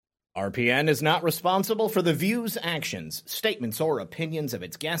RPN is not responsible for the views, actions, statements, or opinions of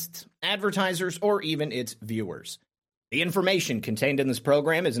its guests, advertisers, or even its viewers. The information contained in this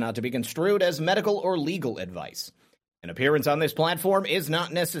program is not to be construed as medical or legal advice. An appearance on this platform is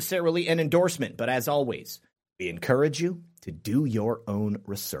not necessarily an endorsement, but as always, we encourage you to do your own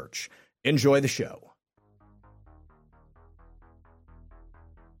research. Enjoy the show.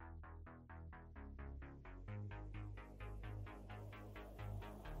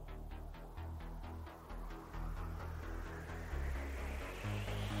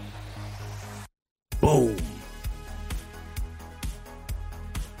 Boom.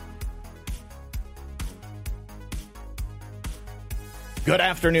 Good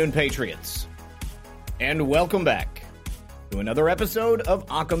afternoon, Patriots, and welcome back to another episode of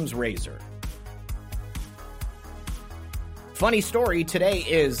Occam's Razor. Funny story, today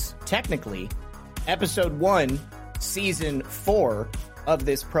is technically episode 1, season 4 of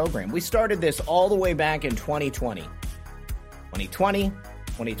this program. We started this all the way back in 2020.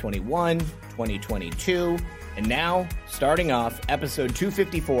 2021, 2022, and now starting off episode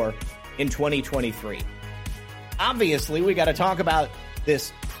 254 in 2023. Obviously, we got to talk about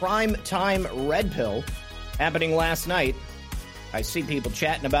this prime time red pill happening last night. I see people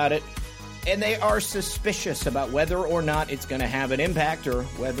chatting about it, and they are suspicious about whether or not it's going to have an impact or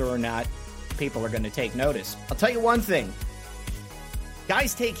whether or not people are going to take notice. I'll tell you one thing.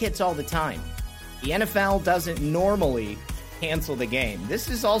 Guys take hits all the time. The NFL doesn't normally cancel the game. This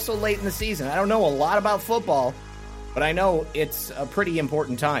is also late in the season. I don't know a lot about football, but I know it's a pretty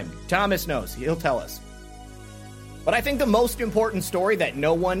important time. Thomas knows. He'll tell us. But I think the most important story that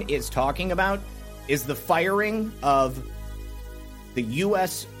no one is talking about is the firing of the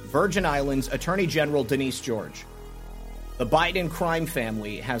U.S. Virgin Islands Attorney General Denise George. The Biden crime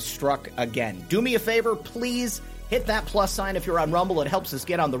family has struck again. Do me a favor, please hit that plus sign if you're on Rumble. It helps us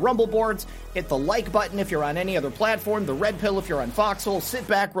get on the Rumble boards. Hit the like button if you're on any other platform. The red pill if you're on Foxhole. Sit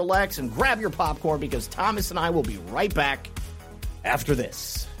back, relax, and grab your popcorn because Thomas and I will be right back after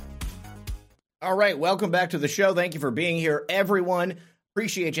this. All right, welcome back to the show. Thank you for being here, everyone.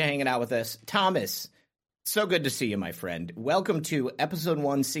 Appreciate you hanging out with us. Thomas, so good to see you, my friend. Welcome to episode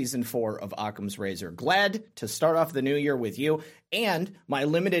 1, season 4 of Occam's Razor. Glad to start off the new year with you and my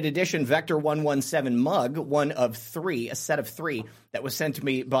limited edition Vector 117 mug, one of 3, a set of 3 that was sent to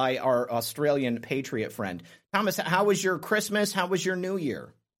me by our Australian Patriot friend. Thomas, how was your Christmas? How was your New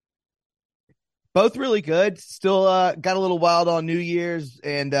Year? Both really good. Still got a little wild on New Year's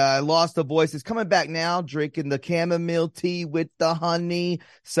and lost the voice. It's coming back now, drinking the chamomile tea with the honey.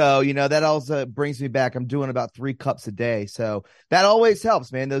 So, you know, that also brings me back. I'm doing about 3 cups a day. So that always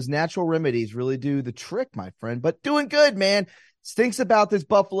helps, man. Those natural remedies really do the trick, my friend. But doing good, man. Stinks about this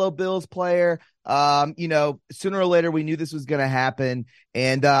Buffalo Bills player. You know, sooner or later, we knew this was going to happen.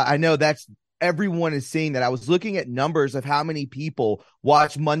 And I know everyone is seeing that. I was looking at numbers of how many people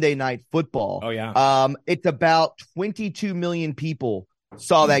watch Monday Night Football. Oh, yeah. It's about 22 million people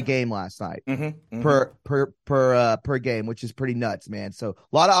saw that game last night per game, which is pretty nuts, man. So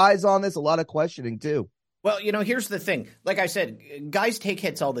a lot of eyes on this, a lot of questioning too. Well, you know, here's the thing. Like I said, guys take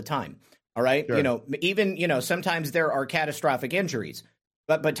hits all the time. All right. Sure. You know, even, you know, sometimes there are catastrophic injuries.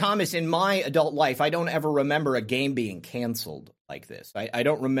 But Thomas, in my adult life, I don't ever remember a game being canceled like this. I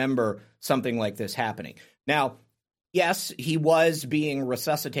don't remember something like this happening. Now, yes, he was being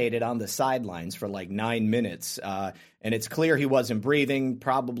resuscitated on the sidelines for like 9 minutes, and it's clear he wasn't breathing.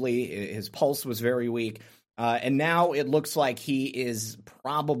 Probably his pulse was very weak. And now it looks like he is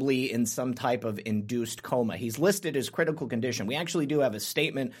probably in some type of induced coma. He's listed as critical condition. We actually do have a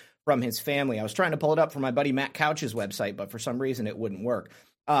statement from his family. I was trying to pull it up from my buddy Matt Couch's website, but for some reason it wouldn't work.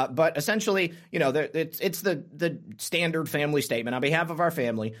 But essentially, you know, it's the standard family statement. On behalf of our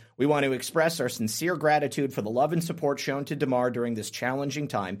family, we want to express our sincere gratitude for the love and support shown to Damar during this challenging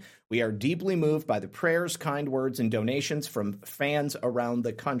time. We are deeply moved by the prayers, kind words, and donations from fans around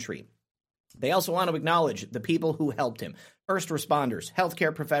the country. They also want to acknowledge the people who helped him. First responders,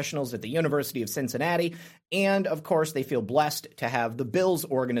 healthcare professionals at the University of Cincinnati, and, of course, they feel blessed to have the Bills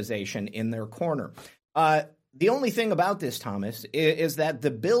organization in their corner. The only thing about this, Thomas, is that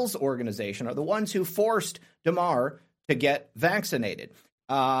the Bills organization are the ones who forced Damar to get vaccinated.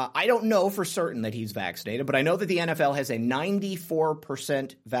 I don't know for certain that he's vaccinated, but I know that the NFL has a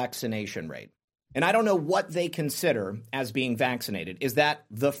 94% vaccination rate. And I don't know what they consider as being vaccinated. Is that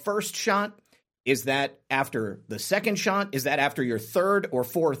the first shot? Is that after the second shot? Is that after your third or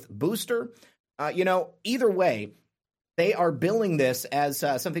fourth booster? You know, either way, they are billing this as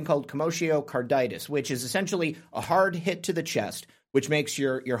something called commotio carditis, which is essentially a hard hit to the chest, which makes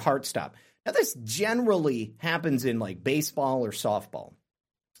your heart stop. Now, this generally happens in like baseball or softball.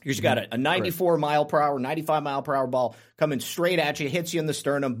 You just got a 94 mile per hour, 95 mile per hour ball coming straight at you, hits you in the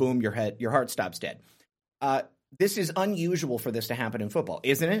sternum, boom, your heart stops dead. This is unusual for this to happen in football,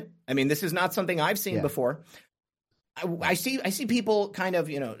 isn't it? I mean, this is not something I've seen before. I see people kind of,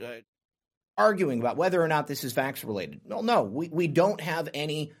 arguing about whether or not this is vax related. Well, no, we don't have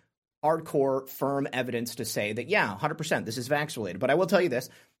any hardcore, firm evidence to say that, 100% this is vax related. But I will tell you this.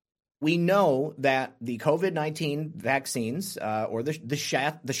 We know that the COVID-19 vaccines, or the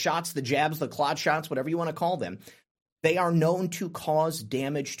shots, the jabs, the clot shots, whatever you want to call them, they are known to cause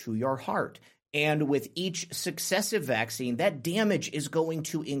damage to your heart. And with each successive vaccine, that damage is going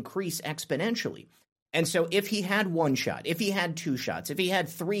to increase exponentially. And so if he had one shot, if he had two shots, if he had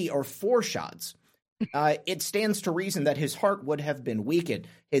 3 or 4 shots, it stands to reason that his heart would have been weakened.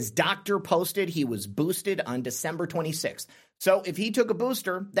 His doctor posted he was boosted on December 26th. So if he took a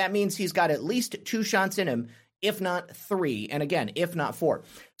booster, that means he's got at least 2 shots in him, if not 3, and again, if not 4.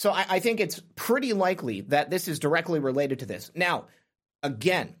 So I think it's pretty likely that this is directly related to this. Now,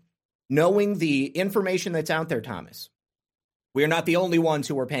 again, knowing the information that's out there, Thomas, we are not the only ones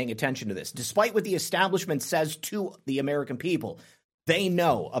who are paying attention to this. Despite what the establishment says to the American people, they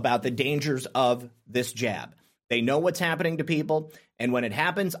know about the dangers of this jab. They know what's happening to people, and when it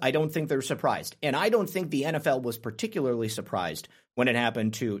happens, I don't think they're surprised. And I don't think the NFL was particularly surprised when it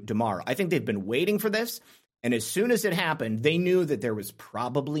happened to DeMar. I think they've been waiting for this, and as soon as it happened, they knew that there was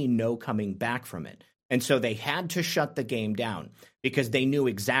probably no coming back from it. And so they had to shut the game down because they knew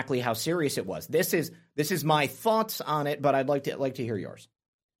exactly how serious it was. This is my thoughts on it, but I'd like to hear yours.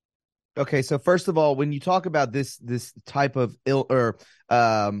 Okay, so first of all, when you talk about this type of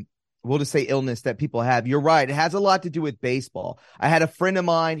we'll just say illness that people have, you're right. It has a lot to do with baseball. I had a friend of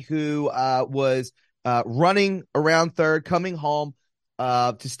mine who was running around third, coming home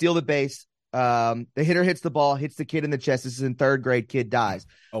to steal the base. The hitter hits the ball, hits the kid in the chest. This is in third grade. Kid dies.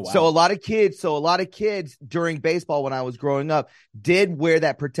 Oh, wow. So a lot of kids during baseball when I was growing up did wear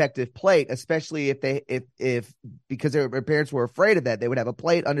that protective plate, especially if because their parents were afraid of that, they would have a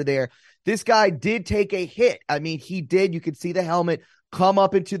plate under there. This guy did take a hit. I mean, he did. You could see the helmet come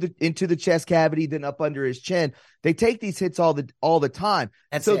up into the chest cavity, then up under his chin. They take these hits all the time.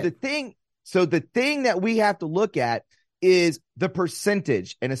 The thing that we have to look at is the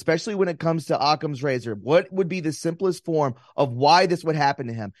percentage, and especially when it comes to Occam's razor, what would be the simplest form of why this would happen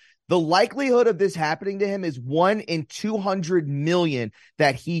to him? The likelihood of this happening to him is 1 in 200 million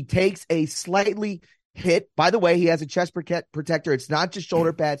that he takes a slightly hit. By the way, he has a chest protector. It's not just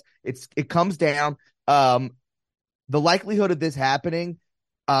shoulder pads. It comes down. The likelihood of this happening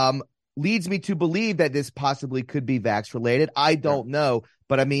leads me to believe that this possibly could be vax related. I don't know.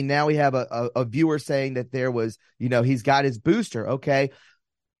 But I mean, now we have a viewer saying that there was, he's got his booster. Okay.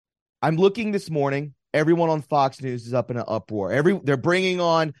 I'm looking this morning. Everyone on Fox News is up in an uproar. They're bringing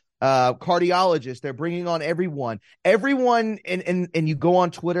on cardiologists. They're bringing on everyone. And you go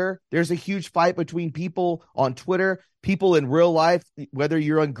on Twitter, there's a huge fight between people on Twitter, people in real life, whether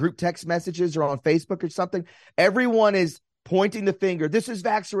you're on group text messages or on Facebook or something. Everyone is pointing the finger. This is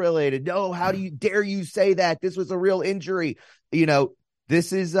vax related. No, how dare you say that? This was a real injury.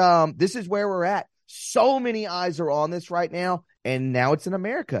 This is where we're at. So many eyes are on this right now, and now it's in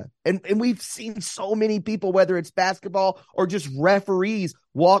America. And we've seen so many people, whether it's basketball or just referees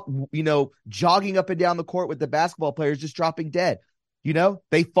jogging up and down the court with the basketball players just dropping dead.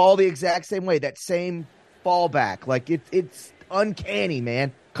 They fall the exact same way, that same fallback. Like it's uncanny,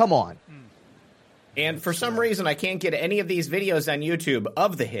 man. Come on. And for some reason, I can't get any of these videos on YouTube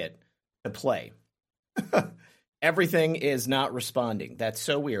of the hit to play. Everything is not responding. That's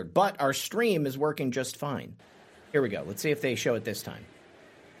so weird. But our stream is working just fine. Here we go. Let's see if they show it this time.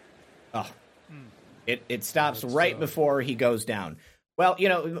 Oh, it stops right before he goes down. Well,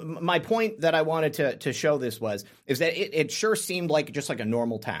 my point that I wanted to show this is that it sure seemed like just like a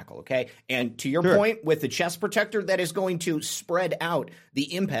normal tackle, okay? And to your point, with the chest protector, that is going to spread out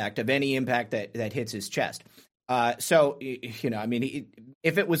the impact of any impact that hits his chest.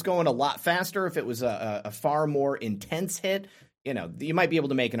 If it was going a lot faster, if it was a far more intense hit, you might be able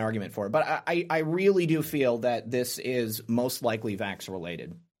to make an argument for it. But I really do feel that this is most likely vax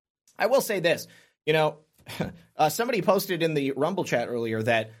related. I will say this, somebody posted in the Rumble chat earlier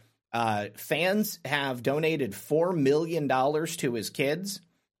that fans have donated $4 million to his kids.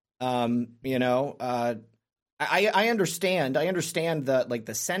 I understand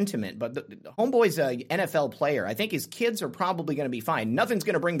the sentiment, but the homeboy's a NFL player. I think his kids are probably going to be fine. Nothing's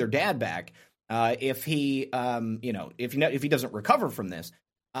going to bring their dad back if he doesn't recover from this.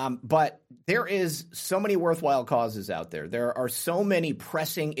 But there is so many worthwhile causes out there. There are so many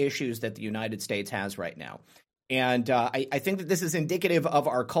pressing issues that the United States has right now. And I think that this is indicative of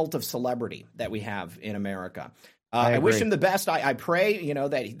our cult of celebrity that we have in America. I wish him the best. I pray,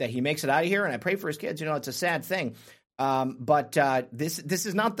 that he makes it out of here, and I pray for his kids. It's a sad thing. But this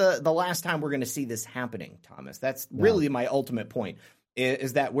is not the last time we're going to see this happening, Thomas. That's really my ultimate point,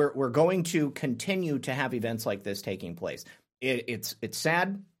 is that we're going to continue to have events like this taking place. It's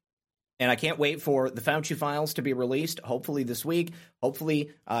sad. And I can't wait for the Fauci files to be released, hopefully this week. Hopefully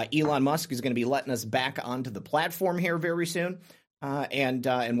Elon Musk is going to be letting us back onto the platform here very soon. And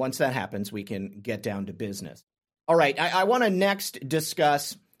once that happens, we can get down to business. All right, I want to next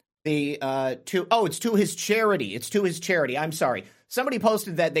discuss it's to his charity. It's to his charity. I'm sorry. Somebody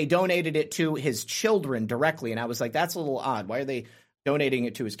posted that they donated it to his children directly, and I was like, that's a little odd. Why are they donating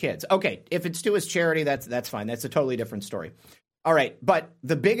it to his kids? Okay, if it's to his charity, that's fine. That's a totally different story. All right, but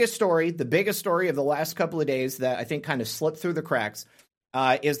the biggest story of the last couple of days that I think kind of slipped through the cracks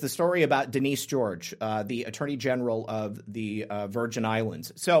is the story about Denise George, the Attorney General of the Virgin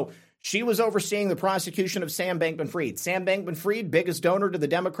Islands. So she was overseeing the prosecution of Sam Bankman-Fried. Sam Bankman-Fried, biggest donor to the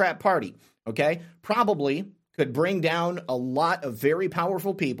Democrat Party, okay? Probably could bring down a lot of very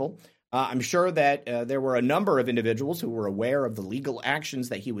powerful people. I'm sure that there were a number of individuals who were aware of the legal actions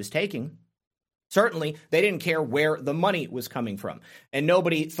that he was taking. Certainly, they didn't care where the money was coming from. And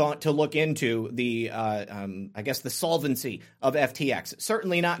nobody thought to look into the solvency of FTX.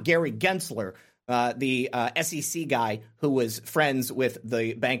 Certainly not Gary Gensler, the SEC guy who was friends with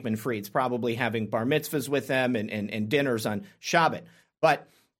the Bankman-Frieds, probably having bar mitzvahs with them and dinners on Shabbat. But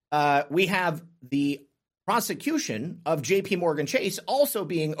we have the prosecution of J.P. Morgan Chase also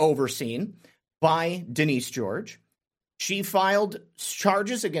being overseen by Denise George. She filed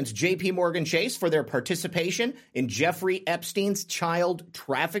charges against J.P. Morgan Chase for their participation in Jeffrey Epstein's child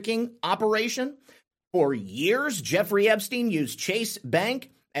trafficking operation. For years, Jeffrey Epstein used Chase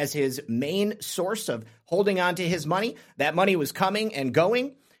Bank as his main source of holding on to his money. That money was coming and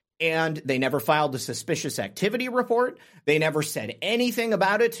going, and they never filed a suspicious activity report. They never said anything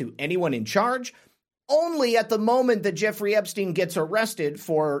about it to anyone in charge. Only at the moment that Jeffrey Epstein gets arrested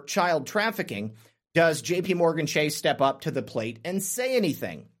for child trafficking does J.P. Morgan Chase step up to the plate and say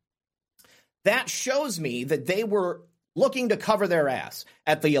anything. That shows me that they were looking to cover their ass.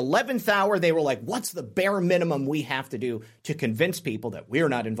 At the 11th hour, they were like, what's the bare minimum we have to do to convince people that we're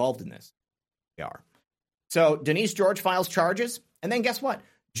not involved in this? We are. So Denise George files charges, and then guess what?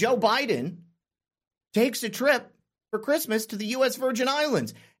 Joe Biden takes a trip for Christmas to the U.S. Virgin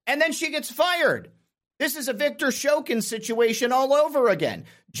Islands, and then she gets fired. This is a Viktor Shokin situation all over again.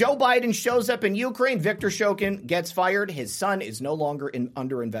 Joe Biden shows up in Ukraine. Viktor Shokin gets fired. His son is no longer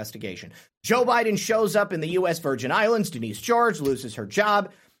under investigation. Joe Biden shows up in the U.S. Virgin Islands. Denise George loses her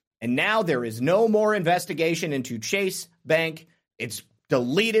job. And now there is no more investigation into Chase Bank. It's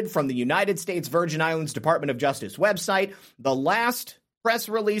deleted from the United States Virgin Islands Department of Justice website. The last press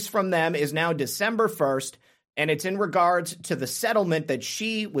release from them is now December 1st. And it's in regards to the settlement that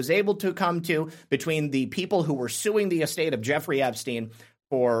she was able to come to between the people who were suing the estate of Jeffrey Epstein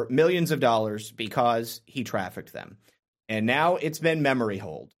for millions of dollars because he trafficked them. And now it's been memory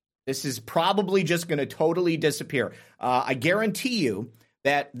hold. This is probably just going to totally disappear. I guarantee you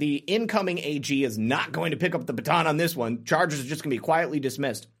that the incoming AG is not going to pick up the baton on this one. Charges are just going to be quietly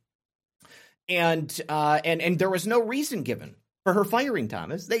dismissed. And there was no reason given for her firing,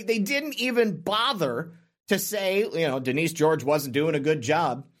 Thomas. They didn't even bother to say, Denise George wasn't doing a good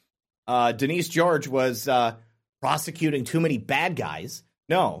job. Denise George was prosecuting too many bad guys.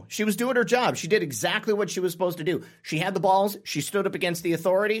 No, she was doing her job. She did exactly what she was supposed to do. She had the balls. She stood up against the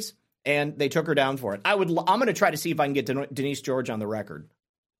authorities, and they took her down for it. I'm going to try to see if I can get Denise George on the record.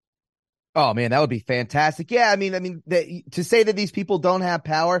 Oh man, that would be fantastic. Yeah, I mean, to say that these people don't have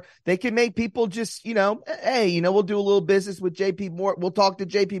power, they can make people just, hey, we'll do a little business with JP Morgan. We'll talk to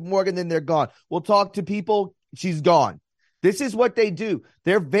JP Morgan, then they're gone. We'll talk to people. She's gone. This is what they do.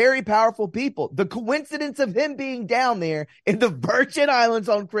 They're very powerful people. The coincidence of him being down there in the Virgin Islands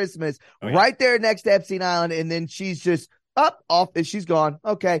on Christmas, right there next to Epstein Island, and then she's just off, and she's gone.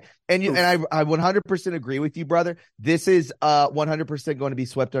 Okay. And I 100% agree with you, brother. This is 100% going to be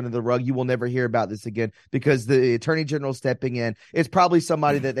swept under the rug. You will never hear about this again because the attorney general stepping in is probably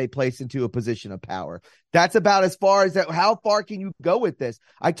somebody that they place into a position of power. That's about as far as that. How far can you go with this?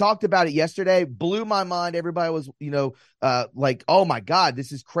 I talked about it yesterday, blew my mind. Everybody was, like, oh my God,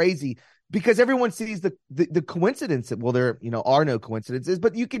 this is crazy. Because everyone sees the coincidence. Well, there, are no coincidences,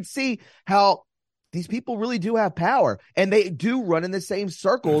 but you can see how these people really do have power, and they do run in the same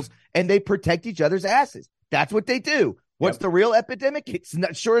circles, and they protect each other's asses. That's what they do. What's the real epidemic? It's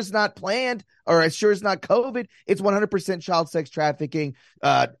not planned, or as sure as not COVID. It's 100% child sex trafficking,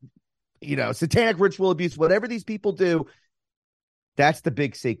 satanic ritual abuse, whatever these people do. That's the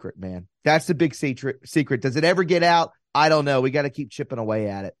big secret, man. That's the big secret. Does it ever get out? I don't know. We got to keep chipping away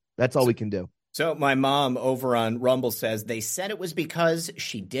at it. That's all we can do. So my mom over on Rumble says they said it was because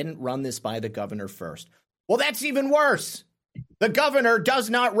she didn't run this by the governor first. Well, that's even worse. The governor does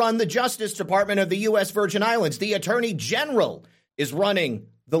not run the Justice Department of the U.S. Virgin Islands. The Attorney General is running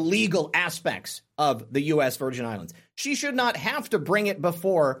the legal aspects of the U.S. Virgin Islands. She should not have to bring it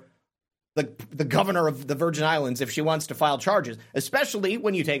before the governor of the Virgin Islands if she wants to file charges, especially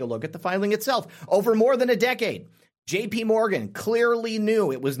when you take a look at the filing itself. Over more than a decade, J.P. Morgan clearly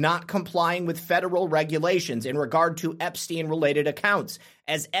knew it was not complying with federal regulations in regard to Epstein-related accounts,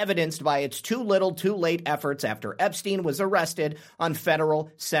 as evidenced by its too little, too late efforts after Epstein was arrested on federal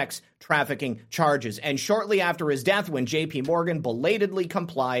sex trafficking charges, and shortly after his death when J.P. Morgan belatedly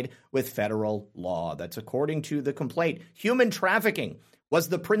complied with federal law. That's according to the complaint. Human trafficking was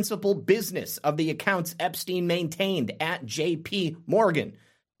the principal business of the accounts Epstein maintained at J.P. Morgan.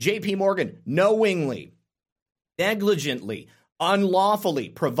 J.P. Morgan knowingly, negligently, unlawfully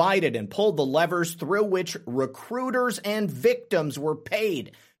provided and pulled the levers through which recruiters and victims were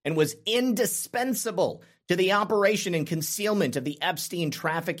paid and was indispensable to the operation and concealment of the Epstein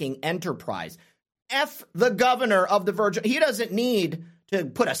trafficking enterprise. F the governor of the Virgin. He doesn't need to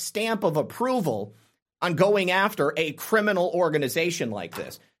put a stamp of approval on going after a criminal organization like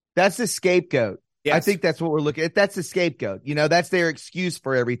this. That's the scapegoat. Yes. I think that's what we're looking at. That's the scapegoat. That's their excuse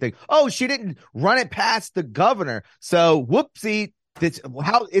for everything. Oh, she didn't run it past the governor. So whoopsie.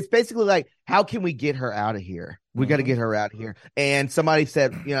 It's basically like, how can we get her out of here? We got to get her out of here. And somebody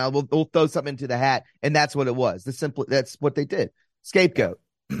said, we'll throw something into the hat. And that's what it was. That's what they did. Scapegoat.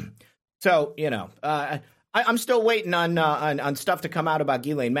 So, I'm still waiting on stuff to come out about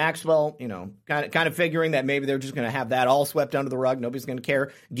Ghislaine Maxwell, kind of figuring that maybe they're just going to have that all swept under the rug. Nobody's going to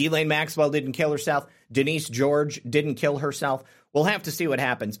care. Ghislaine Maxwell didn't kill herself. Denise George didn't kill herself. We'll have to see what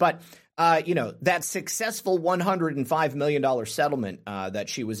happens. But, that successful $105 million settlement that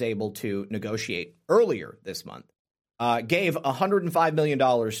she was able to negotiate earlier this month gave $105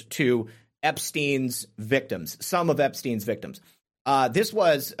 million to Epstein's victims, some of Epstein's victims. This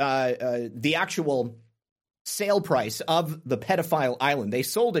was the actual sale price of the pedophile island. They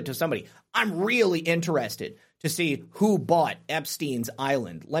sold it to somebody. I'm really interested to see who bought Epstein's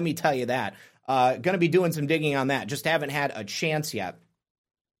island. Let me tell you that. Going to be doing some digging on that. Just haven't had a chance yet.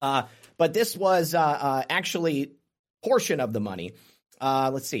 But this was actually portion of the money.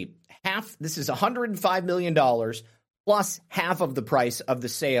 Let's see. This is $105 million plus half of the price of the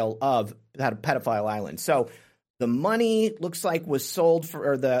sale of that pedophile island. So the money looks like was sold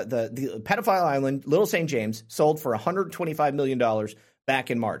for the pedophile island, Little St. James, sold for $125 million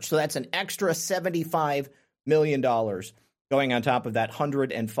back in March. So that's an extra $75 million going on top of that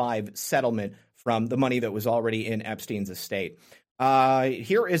 105 settlement from the money that was already in Epstein's estate.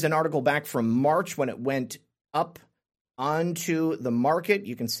 Here is an article back from March when it went up onto the market.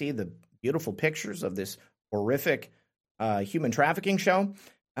 You can see the beautiful pictures of this horrific human trafficking show.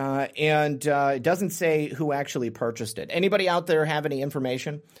 And it doesn't say who actually purchased it. Anybody out there have any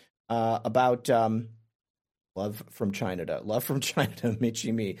information about Love from China to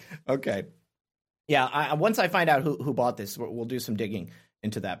Michi Me? Okay. Yeah, once I find out who bought this, we'll do some digging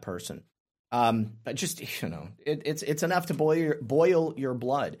into that person. But just, it's enough to boil your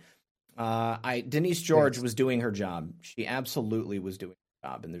blood. Denise George was doing her job. She absolutely was doing her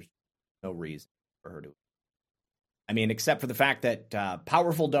job, and there's no reason for her to. I mean, except for the fact that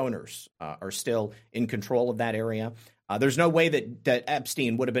powerful donors are still in control of that area. There's no way that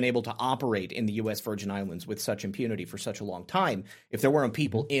Epstein would have been able to operate in the U.S. Virgin Islands with such impunity for such a long time if there weren't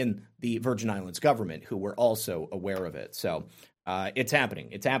people in the Virgin Islands government who were also aware of it. So it's happening.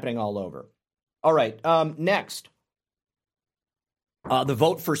 It's happening all over. All right. Next. The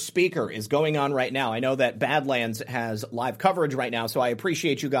vote for speaker is going on right now. I know that Badlands has live coverage right now, so I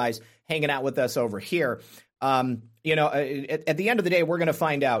appreciate you guys hanging out with us over here. At the end of the day, we're going to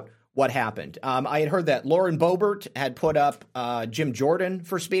find out what happened. I had heard that Lauren Boebert had put up Jim Jordan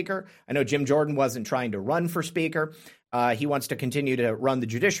for speaker. I know Jim Jordan wasn't trying to run for speaker. He wants to continue to run the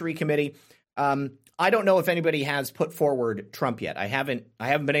Judiciary Committee. I don't know if anybody has put forward Trump yet. I haven't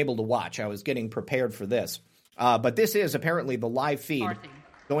been able to watch. I was getting prepared for this. But this is apparently the live feed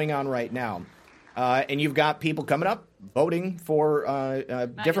going on right now. And you've got people coming up voting for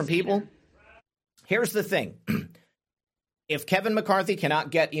different people. Here's the thing. If Kevin McCarthy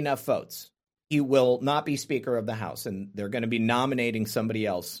cannot get enough votes, he will not be Speaker of the House, and they're going to be nominating somebody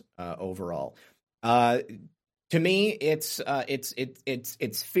else overall. To me, it's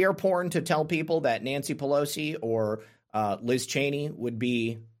fear porn to tell people that Nancy Pelosi or Liz Cheney would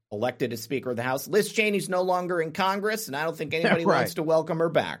be elected as Speaker of the House. Liz Cheney's no longer in Congress, and I don't think anybody wants to welcome her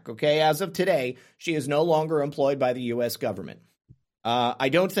back. Okay, as of today, she is no longer employed by the U.S. government. I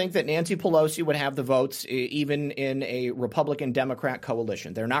don't think that Nancy Pelosi would have the votes even in a Republican-Democrat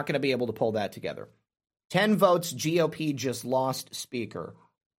coalition. They're not going to be able to pull that together. 10 votes, GOP just lost Speaker.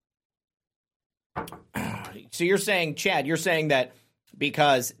 So you're saying, Chad, that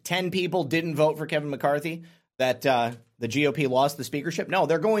because 10 people didn't vote for Kevin McCarthy, that the GOP lost the speakership? No,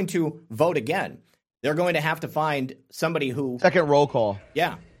 they're going to vote again. They're going to have to find somebody who... Second roll call.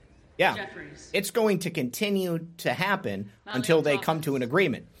 Yeah. It's going to continue to happen until they come to an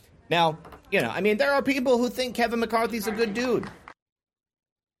agreement. Now, there are people who think Kevin McCarthy's a good dude.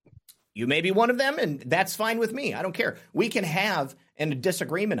 You may be one of them, and that's fine with me. I don't care. We can have a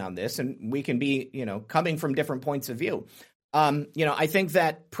disagreement on this, and we can be, coming from different points of view. I think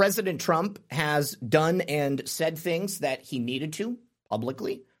that President Trump has done and said things that he needed to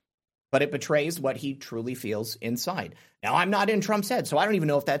publicly, but it betrays what he truly feels inside. Now, I'm not in Trump's head, so I don't even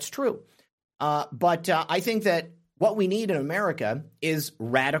know if that's true. But I think that what we need in America is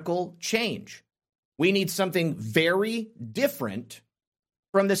radical change. We need something very different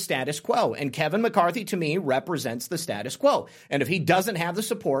from the status quo. And Kevin McCarthy, to me, represents the status quo. And if he doesn't have the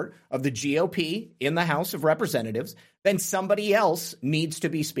support of the GOP in the House of Representatives, then somebody else needs to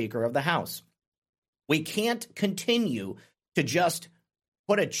be Speaker of the House. We can't continue to just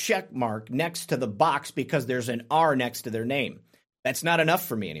put a check mark next to the box because there's an R next to their name. That's not enough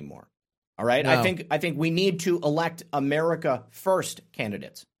for me anymore. All right. No. I think we need to elect America First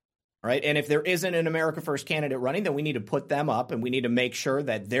candidates. All right. And if there isn't an America First candidate running, then we need to put them up and we need to make sure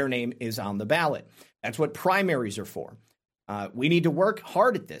that their name is on the ballot. That's what primaries are for. We need to work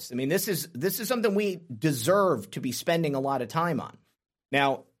hard at this. I mean, this is something we deserve to be spending a lot of time on.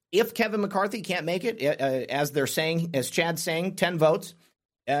 Now, if Kevin McCarthy can't make it, as they're saying, as Chad's saying, 10 votes,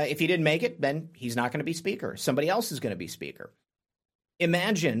 if he didn't make it, then he's not going to be Speaker. Somebody else is going to be Speaker.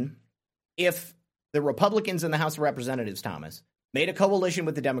 Imagine if the Republicans in the House of Representatives, Thomas, made a coalition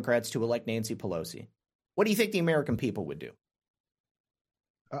with the Democrats to elect Nancy Pelosi. What do you think the American people would do?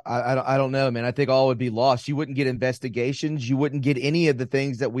 I don't know, man. I think all would be lost. You wouldn't get investigations. You wouldn't get any of the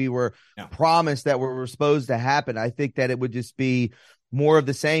things that we were promised that were supposed to happen. I think that it would just be more of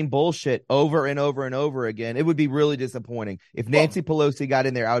the same bullshit over and over and over again. It would be really disappointing. If Nancy Pelosi got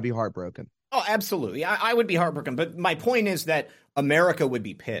in there, I would be heartbroken. Oh, absolutely. I would be heartbroken. But my point is that America would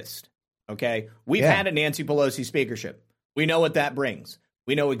be pissed. Okay? We've had a Nancy Pelosi speakership. We know what that brings.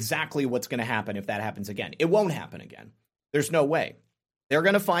 We know exactly what's going to happen if that happens again. It won't happen again. There's no way. They're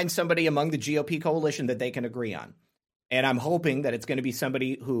going to find somebody among the GOP coalition that they can agree on. And I'm hoping that it's going to be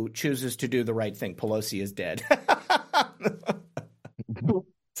somebody who chooses to do the right thing. Pelosi is dead.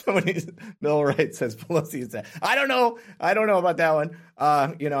 Bill Wright says Pelosi is dead. I don't know about that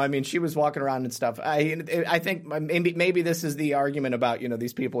one. She was walking around and stuff. I think maybe this is the argument about,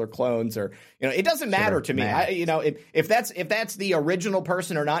 these people are clones or, it doesn't matter to me. If that's the original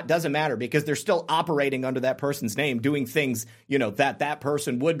person or not, doesn't matter because they're still operating under that person's name, doing things, that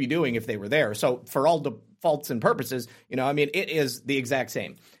person would be doing if they were there. So for all defaults and purposes, it is the exact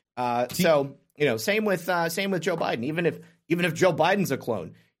same. Same with Joe Biden. Even if Joe Biden's a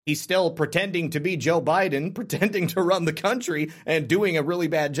clone, he's still pretending to be Joe Biden, pretending to run the country and doing a really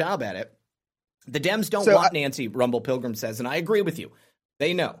bad job at it. The Dems don't want Nancy, Rumble Pilgrim says, and I agree with you.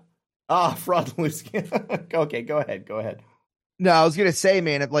 They know. Fraud loose. Okay, go ahead. No, I was going to say,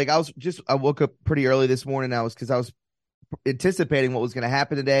 man, I woke up pretty early this morning. Because I was anticipating what was going to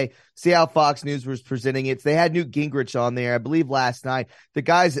happen today, see how Fox News was presenting it. They had Newt Gingrich on there, I believe, last night. The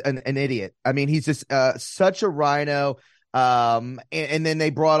guy's an idiot. I mean, he's just such a rhino. And then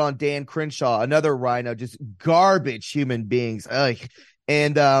they brought on Dan Crenshaw, another rhino, just garbage human beings.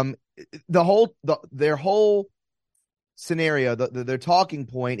 And their whole scenario, their talking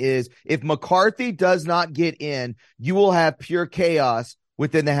point is if McCarthy does not get in, you will have pure chaos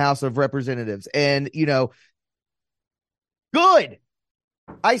within the House of Representatives. And, good.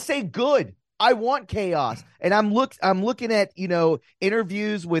 I say good. I want chaos. And I'm looking at,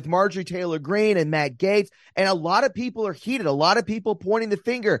 interviews with Marjorie Taylor Greene and Matt Gaetz, and a lot of people are heated. A lot of people pointing the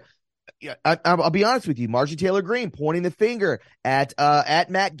finger. I'll be honest with you. Marjorie Taylor Greene pointing the finger at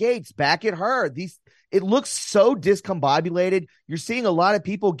Matt Gaetz, back at her. It looks so discombobulated. You're seeing a lot of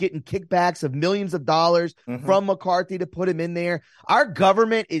people getting kickbacks of millions of dollars from McCarthy to put him in there. Our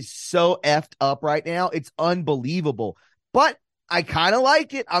government is so effed up right now. It's unbelievable. But I kind of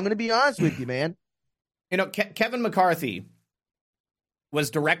like it. I'm going to be honest with you, man. Kevin McCarthy was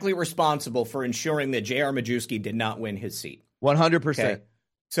directly responsible for ensuring that J.R. Majewski did not win his seat. 100%. Okay?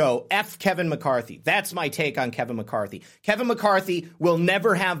 So F Kevin McCarthy. That's my take on Kevin McCarthy. Kevin McCarthy will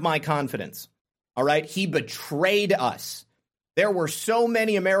never have my confidence. All right? He betrayed us. There were so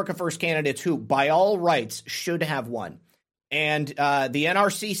many America First candidates who, by all rights, should have won. And the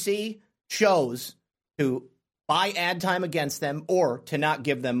NRCC chose to buy ad time against them or to not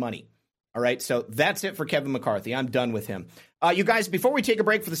give them money. All right? So that's it for Kevin McCarthy. I'm done with him. You guys, before we take a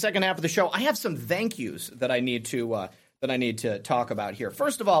break for the second half of the show, I have some thank yous that I need to talk about here.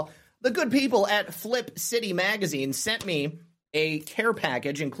 First of all, the good people at Flip City Magazine sent me a care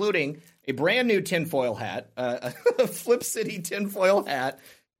package, including a brand new tinfoil hat, a Flip City tinfoil hat.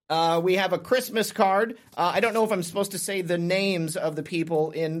 We have a Christmas card. I don't know if I'm supposed to say the names of the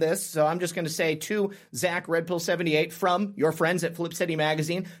people in this, so I'm just going to say to Zach Redpill78 from your friends at Flip City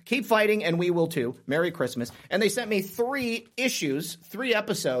Magazine. Keep fighting, and we will too. Merry Christmas. And they sent me 3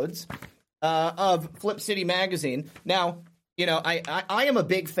 episodes of Flip City Magazine. Now, you know, I am a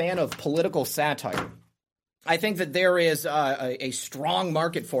big fan of political satire. I think that there is a strong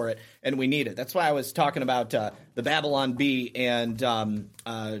market for it, and we need it. That's why I was talking about the Babylon Bee and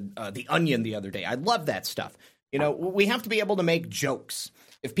the Onion the other day. I love that stuff. You know, we have to be able to make jokes.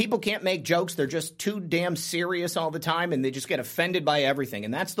 If people can't make jokes, they're just too damn serious all the time, and they just get offended by everything.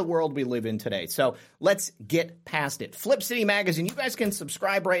 And that's the world we live in today. So let's get past it. Flip City Magazine, you guys can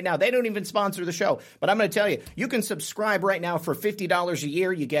subscribe right now. They don't even sponsor the show. But I'm going to tell you, you can subscribe right now for $50 a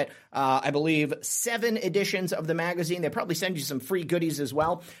year. You get, I believe, 7 editions of the magazine. They probably send you some free goodies as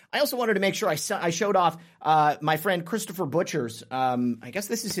well. I also wanted to make sure I showed off my friend Christopher Butcher's, I guess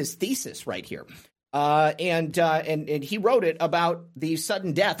this is his thesis right here. And he wrote it about the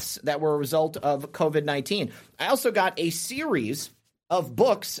sudden deaths that were a result of COVID-19. I also got a series of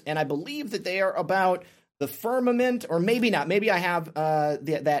books, and I believe that they are about the firmament, or maybe not. Maybe I have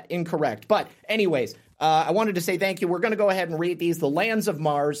that incorrect. But anyways, I wanted to say thank you. We're going to go ahead and read these. The Lands of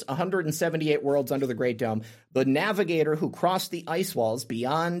Mars, 178 Worlds Under the Great Dome, The Navigator Who Crossed the Ice Walls,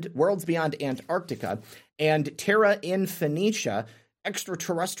 Worlds Beyond Antarctica, and Terra Infinica,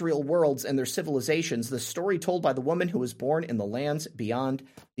 Extraterrestrial Worlds and Their Civilizations, the story told by the woman who was born in the lands beyond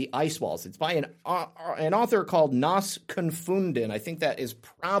the ice walls. It's by an author called Nas Confunden. I think that is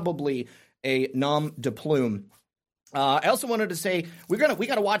probably a nom de plume. I also wanted to say we got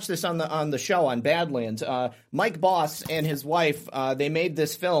to watch this on the show on Badlands. Mike Boss and his wife, they made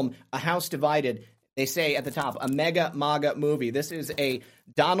this film, A House Divided. They say at the top, a mega MAGA movie. This is a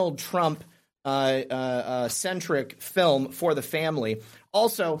Donald Trump centric film for the family.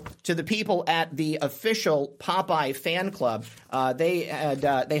 Also, to the people at the official Popeye fan club,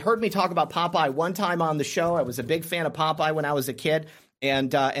 they heard me talk about Popeye one time on the show. I was a big fan of Popeye when I was a kid, and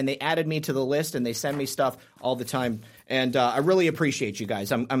they added me to the list, and they send me stuff all the time. And I really appreciate you guys.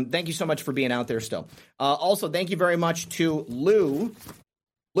 Thank you so much for being out there still. Also, thank you very much to Lou,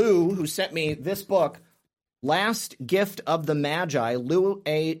 who sent me this book, Last Gift of the Magi, Lou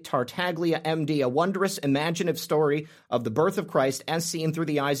A. Tartaglia, M.D., a wondrous, imaginative story of the birth of Christ as seen through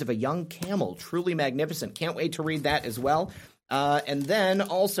the eyes of a young camel. Truly magnificent. Can't wait to read that as well. And then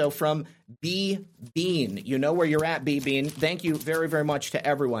also from B. Bean. You know where you're at, B. Bean. Thank you very, very much to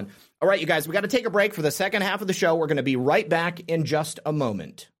everyone. All right, you guys, we got to take a break for the second half of the show. We're going to be right back in just a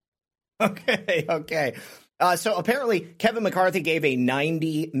moment. Okay. So apparently Kevin McCarthy gave a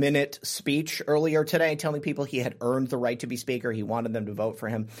 90-minute speech earlier today telling people he had earned the right to be speaker. He wanted them to vote for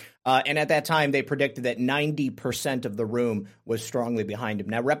him. And at that time, they predicted that 90% of the room was strongly behind him.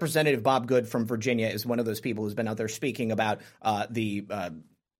 Now, Representative Bob Good from Virginia is one of those people who's been out there speaking about the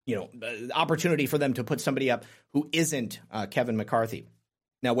opportunity for them to put somebody up who isn't Kevin McCarthy.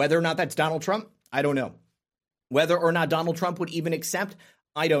 Now, whether or not that's Donald Trump, I don't know. Whether or not Donald Trump would even accept,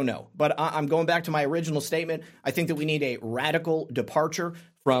 I don't know. But I'm going back to my original statement. I think that we need a radical departure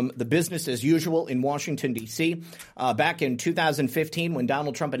from the business as usual in Washington, D.C. Back in 2015, when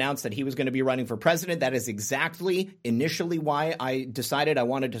Donald Trump announced that he was going to be running for president, that is exactly initially why I decided I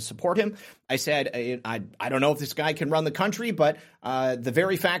wanted to support him. I said, I don't know if this guy can run the country, but the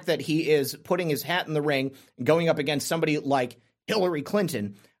very fact that he is putting his hat in the ring, going up against somebody like Hillary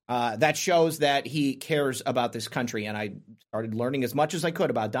Clinton, that shows that he cares about this country. And I started learning as much as I could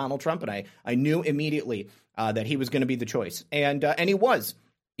about Donald Trump, and I knew immediately that he was going to be the choice. And he was.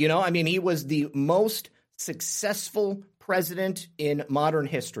 You know, I mean, he was the most successful president in modern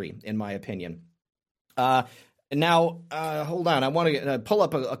history, in my opinion. Now, hold on. I want to pull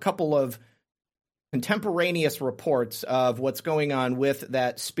up a couple of contemporaneous reports of what's going on with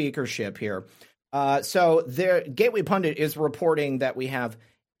that speakership here. So Gateway Pundit is reporting that we have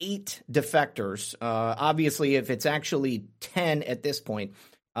 8 defectors. Obviously, if it's actually 10 at this point,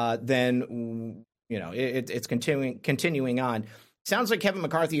 then it's continuing on. Sounds like Kevin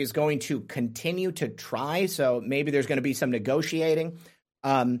McCarthy is going to continue to try. So maybe there's going to be some negotiating.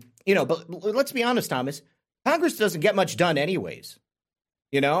 But let's be honest, Thomas, Congress doesn't get much done anyways.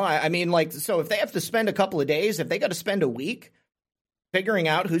 I mean, so if they have to spend a couple of days, if they got to spend a week figuring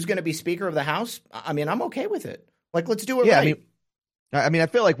out who's going to be Speaker of the House, I mean, I'm okay with it. Let's do it right. I mean, I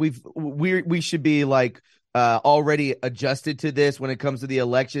feel like we should be already adjusted to this when it comes to the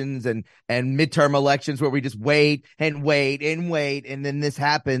elections and midterm elections, where we just wait and wait and wait, and then this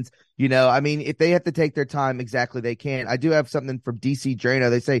happens. I mean, if they have to take their time, exactly, they can. I do have something from DC Drano.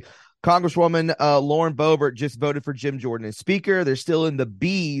 They say Congresswoman Lauren Boebert just voted for Jim Jordan as Speaker. They're still in the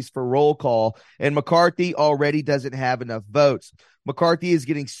B's for roll call, and McCarthy already doesn't have enough votes. McCarthy is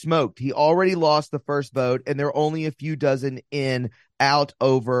getting smoked. He already lost the first vote, and there are only a few dozen out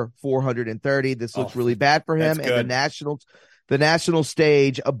over 430. This looks really bad for him and the national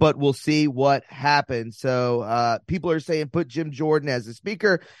stage, but we'll see what happens. So people are saying put Jim Jordan as the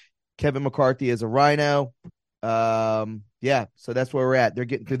Speaker, Kevin McCarthy as a rhino. Yeah, so that's where we're at. They're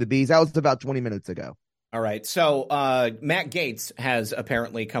getting through the B's. That was about 20 minutes ago. All right. So Matt Gaetz has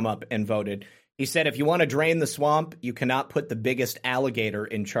apparently come up and voted. He said, if you want to drain the swamp, you cannot put the biggest alligator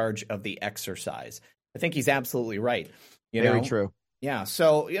in charge of the exercise. I think he's absolutely right. Very true. Yeah.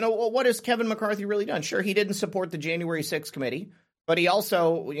 So, what has Kevin McCarthy really done? Sure, he didn't support the January 6th committee, but he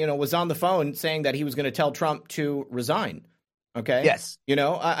also, was on the phone saying that he was going to tell Trump to resign. Okay. Yes.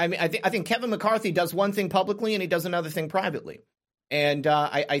 I mean, I think Kevin McCarthy does one thing publicly and he does another thing privately. And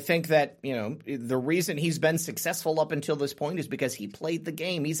I think that, the reason he's been successful up until this point is because he played the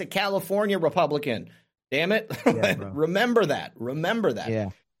game. He's a California Republican. Damn it. Yeah, Remember that. Yeah.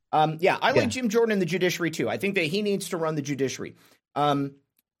 I like Jim Jordan in the judiciary, too. I think that he needs to run the judiciary.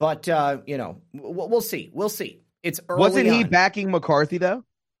 But we'll see. We'll see. It's early Wasn't he on. backing McCarthy, though?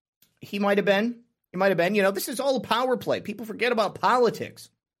 He might have been. This is all a power play. People forget about politics.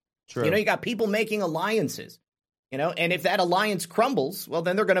 True. You got people making alliances. And if that alliance crumbles, well,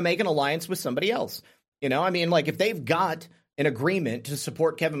 then they're going to make an alliance with somebody else. I mean, if they've got an agreement to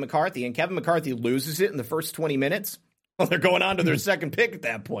support Kevin McCarthy and Kevin McCarthy loses it in the first 20 minutes, well, they're going on to their second pick at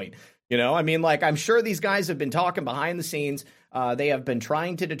that point. I mean, I'm sure these guys have been talking behind the scenes. They have been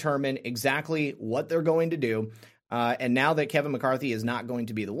trying to determine exactly what they're going to do. And now that Kevin McCarthy is not going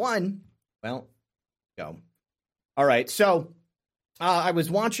to be the one, well, go. All right. So I was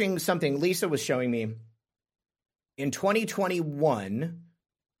watching something Lisa was showing me. In 2021,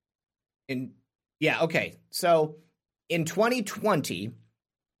 so in 2020,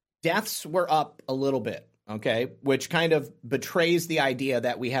 deaths were up a little bit, okay, which kind of betrays the idea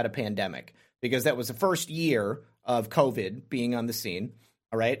that we had a pandemic, because that was the first year of COVID being on the scene,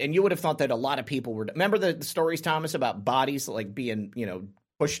 all right? And you would have thought that a lot of people were – remember the stories, Thomas, about bodies being,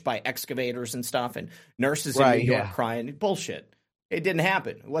 pushed by excavators and stuff, and nurses in New York crying? Bullshit. It didn't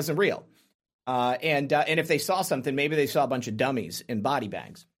happen. It wasn't real. And if they saw something, maybe they saw a bunch of dummies in body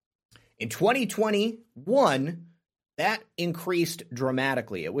bags. In 2021, that increased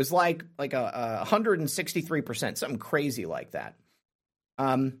dramatically. It was like 163%, something crazy like that.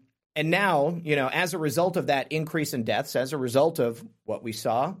 And now, as a result of that increase in deaths, as a result of what we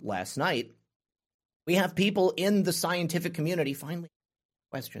saw last night, we have people in the scientific community finally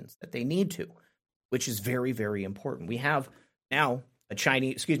questions that they need to, which is very, very important. We have now a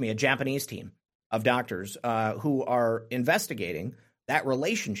Japanese team of doctors who are investigating that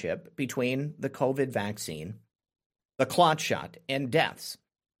relationship between the COVID vaccine, the clot shot, and deaths.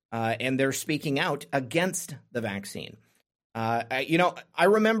 And they're speaking out against the vaccine. I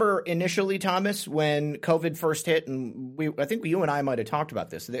remember initially, Thomas, when COVID first hit, and I think you and I might have talked about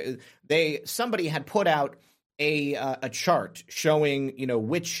this. Somebody had put out a chart showing,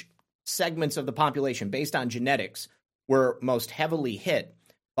 which segments of the population based on genetics were most heavily hit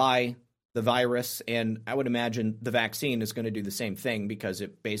by the virus, and I would imagine the vaccine is going to do the same thing because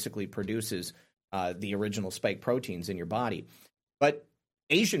it basically produces the original spike proteins in your body. But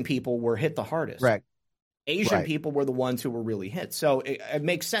Asian people were hit the hardest. Right. Asian people were the ones who were really hit. So it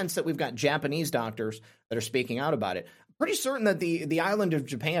makes sense that we've got Japanese doctors that are speaking out about it. Pretty certain that the island of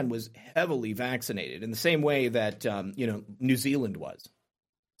Japan was heavily vaccinated in the same way that New Zealand was.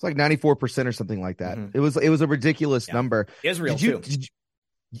 It's like 94% or something like that. Mm-hmm. It was a ridiculous number. Israel too.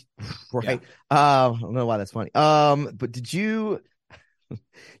 Right. Yeah. I don't know why that's funny. But did you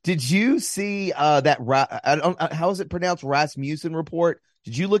see that how is it pronounced, Rasmussen report?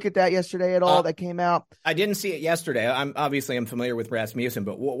 Did you look at that yesterday at all? That came out. I didn't see it yesterday. I'm familiar with Rasmussen,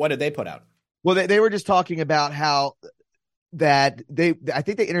 but what did they put out? Well, they were just talking about how that I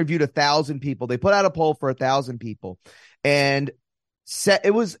think they interviewed 1,000 people. They put out a poll for 1,000 people, and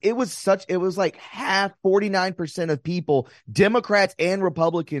It was like half, 49% of people, Democrats and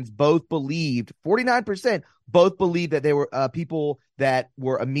Republicans both believed, 49% both believed that they were people that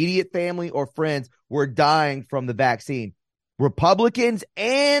were immediate family or friends were dying from the vaccine. Republicans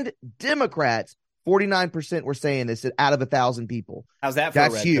and Democrats, 49% were saying this out of 1,000 people. How's that for a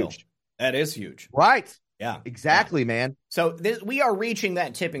red pill? That is huge. Right. Yeah. Exactly, man. So we are reaching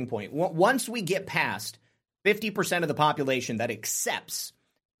that tipping point. Once we get past 50% of the population that accepts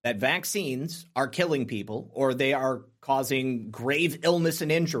that vaccines are killing people or they are causing grave illness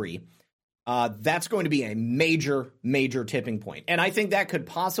and injury, that's going to be a major, major tipping point. And I think that could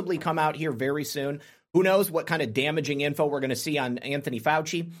possibly come out here very soon. Who knows what kind of damaging info we're going to see on Anthony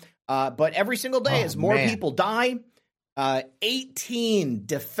Fauci. But every single day, as more people die, 18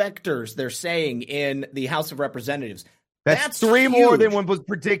 defectors, they're saying, in the House of Representatives. That's 3 huge. more than what was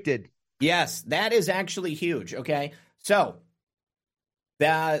predicted. Yes, that is actually huge. Okay, so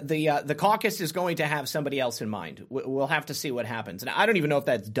the caucus is going to have somebody else in mind. We'll have to see what happens, and I don't even know if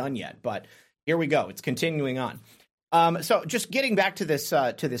that's done yet. But here we go. It's continuing on. So just getting back to this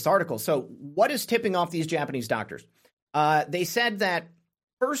article. So what is tipping off these Japanese doctors? They said that,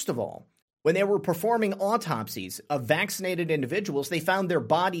 first of all, when they were performing autopsies of vaccinated individuals, they found their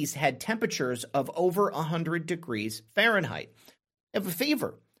bodies had temperatures of over 100 degrees Fahrenheit. They have a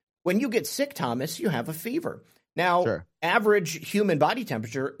fever. When you get sick, Thomas, you have a fever. Now, Average human body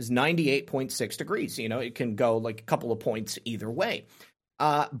temperature is 98.6 degrees. You know, it can go like a couple of points either way.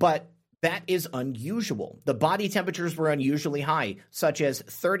 But that is unusual. The body temperatures were unusually high, such as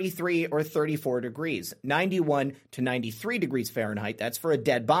 33 or 34 degrees, 91 to 93 degrees Fahrenheit. That's for a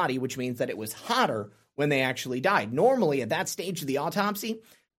dead body, which means that it was hotter when they actually died. Normally, at that stage of the autopsy,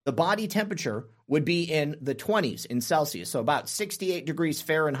 the body temperature would be in the 20s in Celsius, so about 68 degrees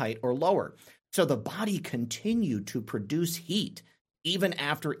Fahrenheit or lower. So the body continued to produce heat even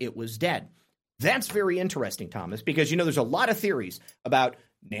after it was dead. That's very interesting, Thomas, because, you know, there's a lot of theories about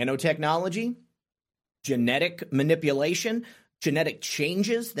nanotechnology, genetic manipulation, genetic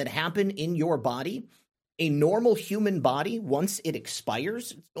changes that happen in your body. A normal human body, once it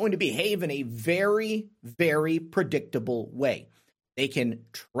expires, it's going to behave in a very, very predictable way. They can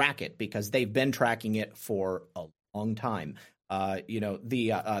track it because they've been tracking it for a long time.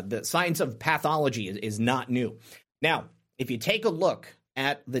 The science of pathology is not new. Now, if you take a look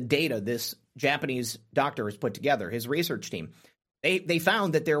at the data this Japanese doctor has put together, his research team, they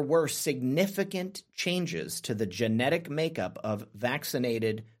found that there were significant changes to the genetic makeup of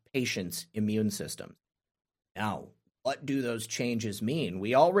vaccinated patients' immune systems. Now, what do those changes mean?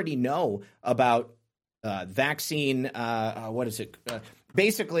 We already know about vaccine, what is it?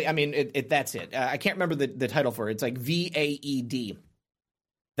 Basically, I mean, that's it. I can't remember the title for it. It's like VAED,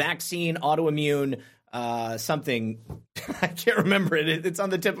 vaccine, autoimmune, something. I can't remember it. It's on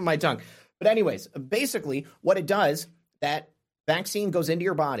the tip of my tongue. But anyways, basically what it does, that vaccine goes into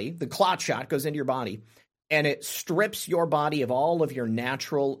your body, the clot shot goes into your body, and it strips your body of all of your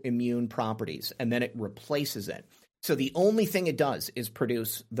natural immune properties, and then it replaces it. So the only thing it does is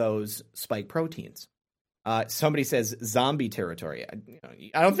produce those spike proteins. Somebody says zombie territory.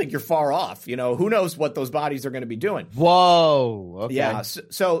 I don't think you're far off. You know, who knows what those bodies are going to be doing. Whoa. Okay. Yeah.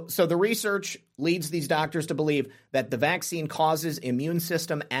 So the research leads these doctors to believe that the vaccine causes immune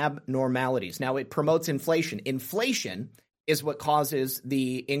system abnormalities. Now, it promotes inflation. Inflation is what causes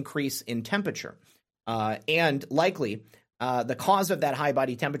the increase in temperature. And likely, the cause of that high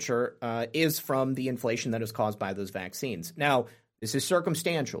body temperature is from the inflation that is caused by those vaccines. Now, this is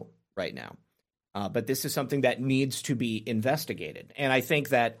circumstantial right now. But this is something that needs to be investigated. And I think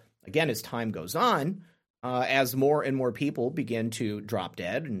that, again, as time goes on, as more and more people begin to drop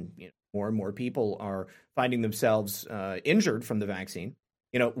dead and more and more people are finding themselves injured from the vaccine,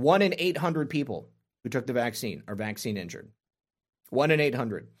 1 in 800 people who took the vaccine are vaccine injured. 1 in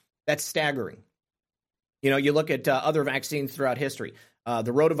 800. That's staggering. You look at other vaccines throughout history.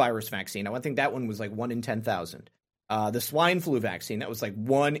 The rotavirus vaccine, I think that one was like 1 in 10,000. The swine flu vaccine, that was like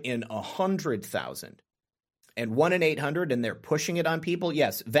 1 in 100,000 and 1 in 800, and they're pushing it on people.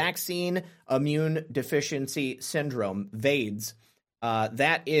 Yes, vaccine immune deficiency syndrome, VAIDS.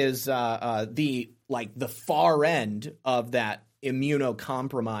 That is the far end of that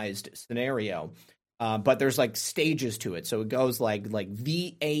immunocompromised scenario. But there's like stages to it. So it goes like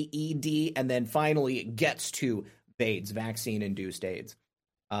VAED, and then finally it gets to VAIDS, vaccine-induced AIDS.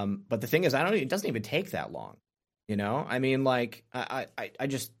 But the thing is, it doesn't even take that long. I mean, I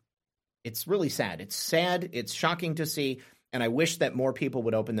just, it's really sad. It's sad. It's shocking to see. And I wish that more people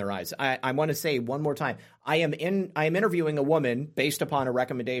would open their eyes. I want to say one more time, I am interviewing a woman based upon a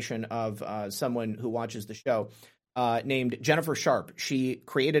recommendation of someone who watches the show. named Jennifer Sharp. She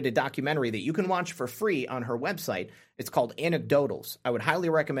created a documentary that you can watch for free on her website. It's called Anecdotals. I would highly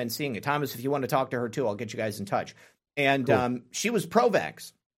recommend seeing it. Thomas, if you want to talk to her too, I'll get you guys in touch. And cool. She was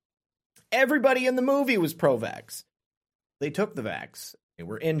pro-vax. Everybody in the movie was pro-vax. They took the vax. They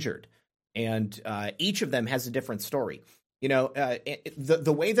were injured. And each of them has a different story. You know,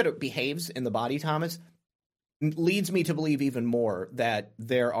 the way that it behaves in the body, Thomas, leads me to believe even more that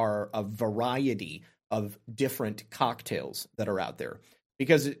there are a variety of different cocktails that are out there.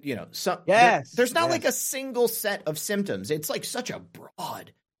 Because, you know, there's not like a single set of symptoms. It's like such a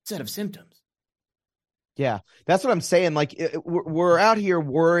broad set of symptoms. Yeah, that's what I'm saying. Like, we're out here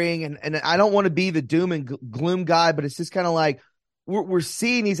worrying, and I don't want to be the doom and gloom guy, but it's just kind of like we're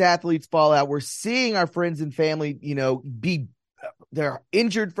seeing these athletes fall out. We're seeing our friends and family, you know, they're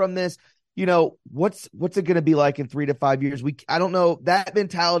injured from this. You know, what's it going to be like in 3 to 5 years? I don't know. That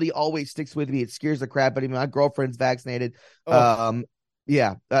mentality always sticks with me. It scares the crap out of me. My girlfriend's vaccinated. Oh.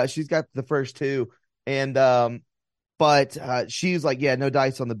 She's got the first 2, and but she's like, yeah, no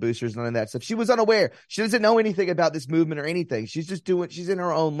dice on the boosters, none of that stuff. She was unaware. She doesn't know anything about this movement or anything. She's in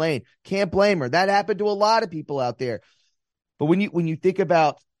her own lane. Can't blame her. That happened to a lot of people out there. But when you think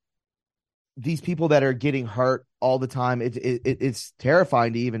about these people that are getting hurt all the time, it's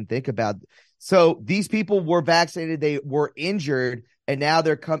terrifying to even think about. So these people were vaccinated, they were injured, and now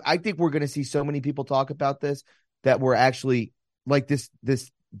they're I think we're going to see so many people talk about this that we're actually like this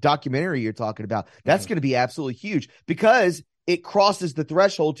documentary you're talking about. That's going to be absolutely huge because it crosses the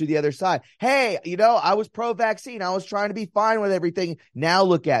threshold to the other side. Hey, you know, I was pro-vaccine. I was trying to be fine with everything. Now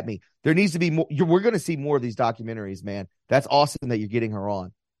look at me. There needs to be more. We're going to see more of these documentaries, man. That's awesome that you're getting her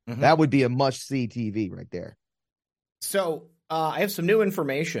on. Mm-hmm. That would be a must-see TV right there. So I have some new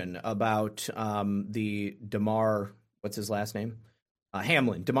information about the Damar, what's his last name?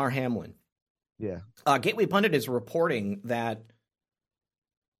 Hamlin, Damar Hamlin. Yeah. Gateway Pundit is reporting that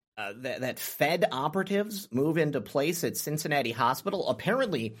that Fed operatives move into place at Cincinnati Hospital.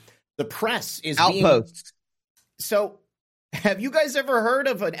 Apparently, the press is outposts. So, have you guys ever heard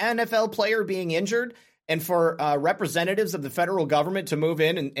of an NFL player being injured and for representatives of the federal government to move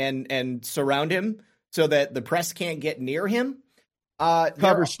in and surround him so that the press can't get near him?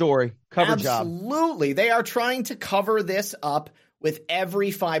 Cover story, cover job. Absolutely, they are trying to cover this up with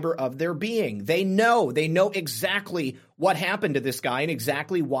every fiber of their being. They know exactly what happened to this guy and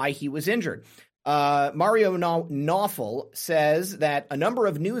exactly why he was injured. Mario Naufel says that a number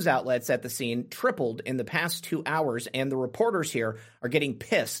of news outlets at the scene tripled in the past 2 hours, and the reporters here are getting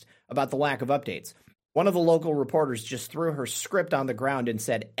pissed about the lack of updates. One of the local reporters just threw her script on the ground and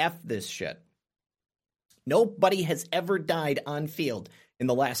said, F this shit. Nobody has ever died on field in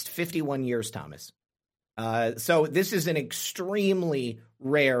the last 51 years, Thomas. So this is an extremely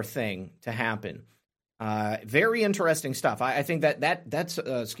rare thing to happen. Very interesting stuff. I think that's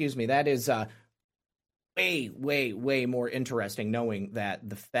that is way more interesting knowing that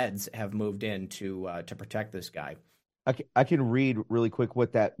the feds have moved in to protect this guy. I can read really quick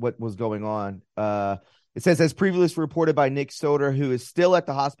what was going on. It says, as previously reported by Nick Soder, who is still at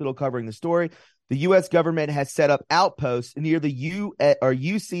the hospital covering the story, the U.S. government has set up outposts near the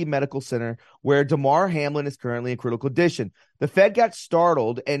UC Medical Center where Damar Hamlin is currently in critical condition. The Fed got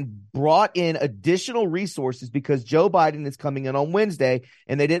startled and brought in additional resources because Joe Biden is coming in on Wednesday,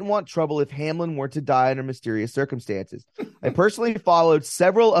 and they didn't want trouble if Hamlin were to die under mysterious circumstances. I personally followed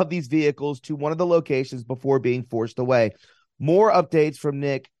several of these vehicles to one of the locations before being forced away. More updates from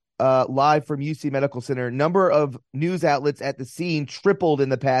Nick. Live from UC Medical Center. Number of news outlets at the scene tripled in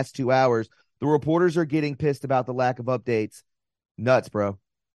the past 2 hours. The reporters are getting pissed about the lack of updates. Nuts, bro.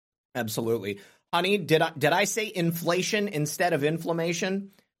 Absolutely. Honey, did I say inflation instead of inflammation?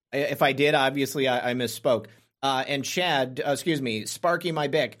 If I did, obviously I misspoke. And Chad, Sparky my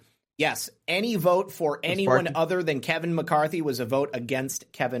Bick. Yes, any vote for anyone other than Kevin McCarthy was a vote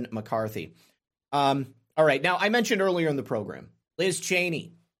against Kevin McCarthy. All right. Now, I mentioned earlier in the program, Liz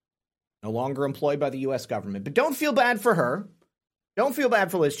Cheney, no longer employed by the U.S. government. But don't feel bad for her. Don't feel bad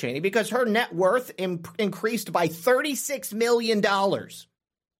for Liz Cheney because her net worth increased by $36 million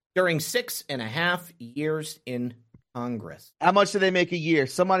during 6.5 years in Congress. How much do they make a year?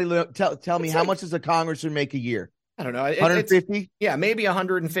 Somebody tell me, how much does a congressman make a year? I don't know. 150? Yeah, maybe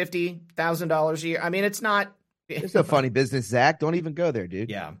 $150,000 a year. I mean, it's not. It's a funny business, Zach. Don't even go there, dude.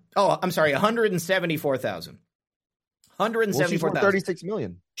 Yeah. Oh, I'm sorry. 174,000. 174,000. 36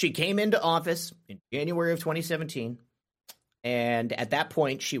 million. She came into office in January of 2017. And at that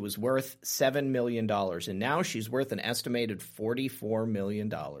point, she was worth $7 million. And now she's worth an estimated $44 million.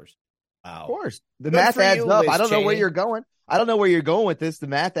 Wow. Of course. The math adds up. I don't know where you're going. I don't know where you're going with this. The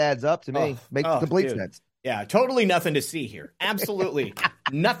math adds up to me. Makes complete sense. Yeah, totally nothing to see here. Absolutely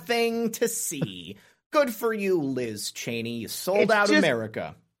nothing to see. Good for you, Liz Cheney. You sold out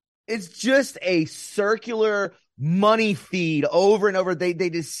America. It's just a circular money feed over and over. They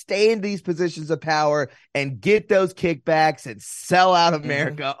just stay in these positions of power and get those kickbacks and sell out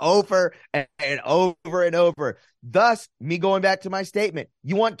America over and over and over. Thus, me going back to my statement,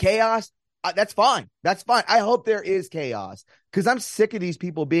 you want chaos? That's fine. That's fine. I hope there is chaos because I'm sick of these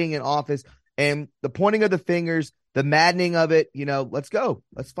people being in office and the pointing of the fingers, the maddening of it. Let's go.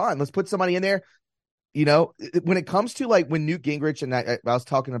 That's fine. Let's put somebody in there. When it comes to like when Newt Gingrich and I was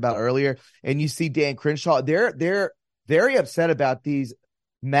talking about earlier, and you see Dan Crenshaw, they're very upset about these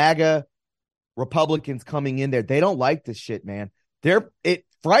MAGA Republicans coming in there. They don't like this shit, man. It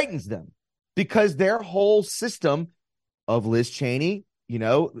frightens them because their whole system of Liz Cheney,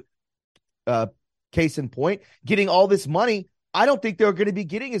 case in point, getting all this money. I don't think they're going to be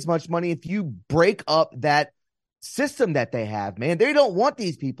getting as much money if you break up that system that they have, man. They don't want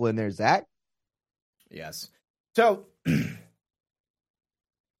these people in there, Zach. Yes. So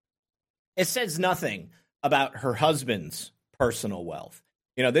it says nothing about her husband's personal wealth.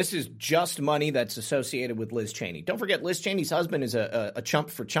 This is just money that's associated with Liz Cheney. Don't forget, Liz Cheney's husband is a chump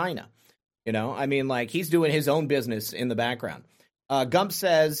for China. He's doing his own business in the background. Gump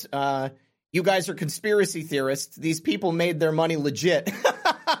says, you guys are conspiracy theorists. These people made their money legit.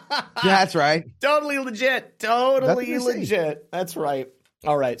 That's right. Totally legit. Totally legit. That's right.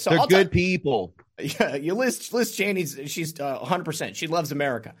 All right. So they're good people. Yeah, Liz Cheney's, she's 100%. She loves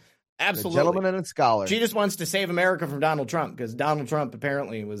America. Absolutely. A gentleman and a scholar. She just wants to save America from Donald Trump because Donald Trump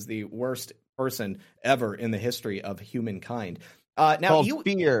apparently was the worst person ever in the history of humankind. Now,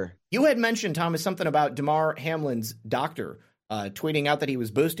 you had mentioned, Thomas, something about Damar Hamlin's doctor tweeting out that he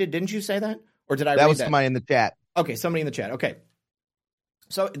was boosted. Didn't you say that? Or did I read that? That was somebody in the chat. Okay, somebody in the chat. Okay.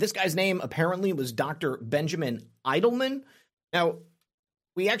 So this guy's name apparently was Dr. Benjamin Eidelman. Now,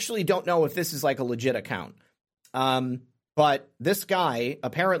 we actually don't know if this is like a legit account. But this guy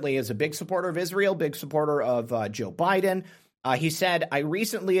apparently is a big supporter of Israel, big supporter of Joe Biden. He said, I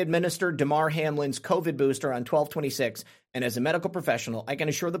recently administered Damar Hamlin's COVID booster on 12/26, and as a medical professional, I can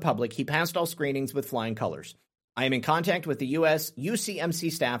assure the public he passed all screenings with flying colors. I am in contact with the U.S.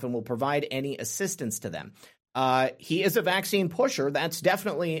 UCMC staff and will provide any assistance to them. He is a vaccine pusher. That's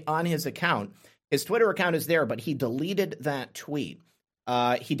definitely on his account. His Twitter account is there, but he deleted that tweet.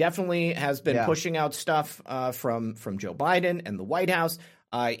 He definitely has been pushing out stuff from Joe Biden and the White House.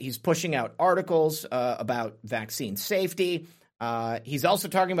 He's pushing out articles about vaccine safety. He's also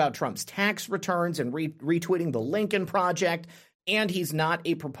talking about Trump's tax returns and retweeting the Lincoln Project. And he's not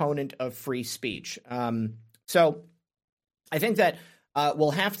a proponent of free speech. So I think that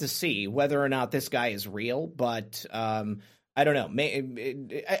we'll have to see whether or not this guy is real. But I don't know.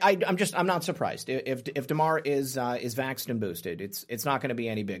 I'm not surprised if Damar is vaxxed and boosted. It's not going to be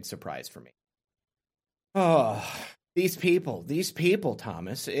any big surprise for me. Oh, these people,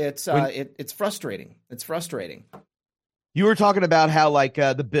 Thomas. It's frustrating. It's frustrating. You were talking about how like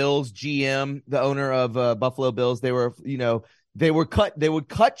the Bills GM, the owner of Buffalo Bills, they would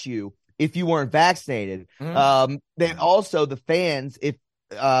cut you if you weren't vaccinated. Mm-hmm. They also the fans. If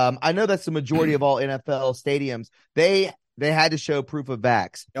I know that's the majority of all NFL stadiums, they had to show proof of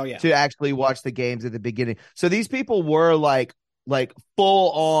vax to actually watch the games at the beginning. So these people were like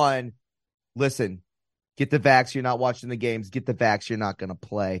full on, listen, get the vax, you're not watching the games. Get the vax, you're not going to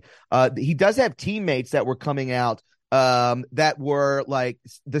play. He does have teammates that were coming out that were like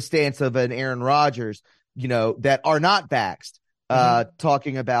the stance of an Aaron Rodgers, that are not vaxxed,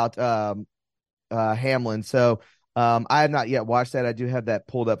 talking about Hamlin. So I have not yet watched that. I do have that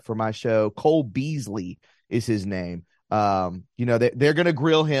pulled up for my show. Cole Beasley is his name. They're going to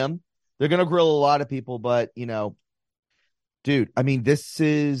grill him. They're going to grill a lot of people, but dude, I mean, this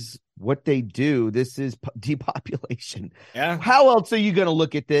is what they do. This is depopulation. Yeah. How else are you going to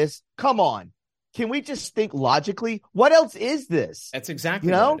look at this? Come on. Can we just think logically? What else is this? That's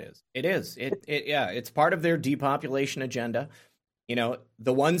exactly what it is. It is. It's part of their depopulation agenda. The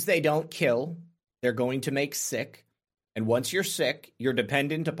ones they don't kill, they're going to make sick. And once you're sick, you're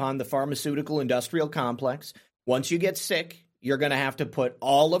dependent upon the pharmaceutical industrial complex. Once you get sick, you're going to have to put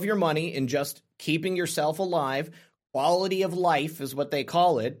all of your money in just keeping yourself alive. Quality of life is what they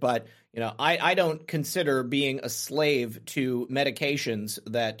call it. But, I don't consider being a slave to medications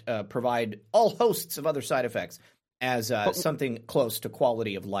that provide all hosts of other side effects as something close to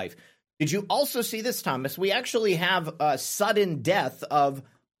quality of life. Did you also see this, Thomas? We actually have a sudden death of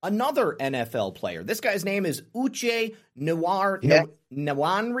another NFL player. This guy's name is Uche Nwaneri.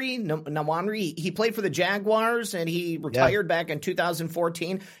 He played for the Jaguars and he retired back in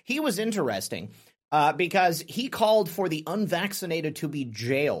 2014. He was interesting. because he called for the unvaccinated to be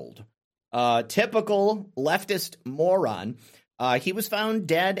jailed. Typical leftist moron. He was found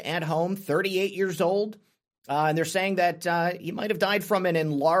dead at home, 38 years old. And they're saying that he might have died from an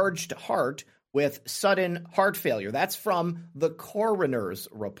enlarged heart with sudden heart failure. That's from the coroner's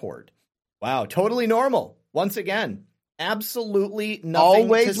report. Wow, totally normal. Once again, absolutely nothing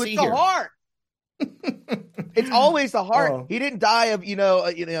always to see with the here. Heart. It's always the heart. Oh. He didn't die of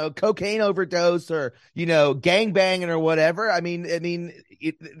cocaine overdose or gang banging or whatever. I mean,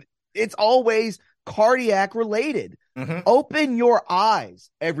 it's always cardiac related. Mm-hmm. Open your eyes,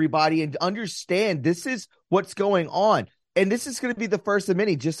 everybody, and understand this is what's going on. And this is going to be the first of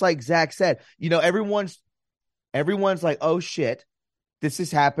many, just like Zach said. Everyone's like, oh shit, this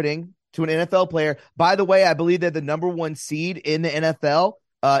is happening to an NFL player. By the way, I believe they're the number 1 seed in the NFL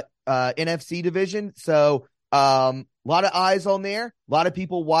NFC division. So a lot of eyes on there. A lot of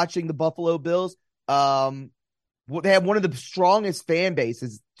people watching the Buffalo Bills. They have one of the strongest fan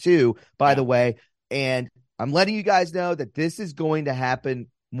bases too, by the way. And I'm letting you guys know that this is going to happen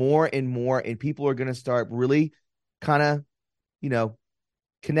more and more, and people are going to start really kind of,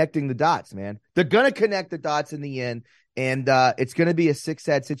 connecting the dots, man. They're going to connect the dots in the end, and it's going to be a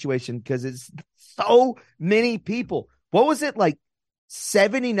sad situation because it's so many people. What was it, like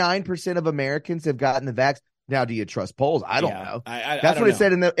 79% of Americans have gotten the vax? Now, do you trust polls? I don't know. That's what it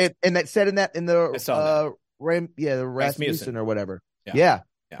said in the Rasmussen or whatever. Yeah,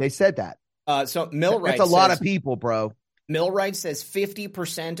 they said that. So Millwright That's a lot of people, bro. Millwright says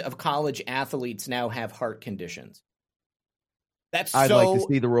 50% of college athletes now have heart conditions. I'd like to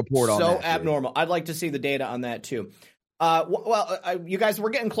see the report on that. So abnormal. I'd like to see the data on that too. You guys,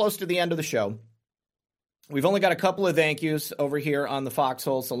 we're getting close to the end of the show. We've only got a couple of thank yous over here on the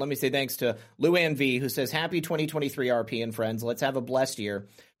Foxhole. So let me say thanks to Luann V, who says, happy 2023 RP and friends. Let's have a blessed year.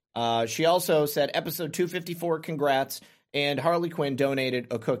 She also said, episode 254, congrats. And Harley Quinn donated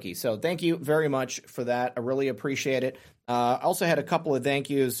a cookie. So thank you very much for that. I really appreciate it. I also had a couple of thank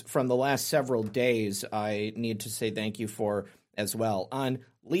yous from the last several days I need to say thank you for as well. On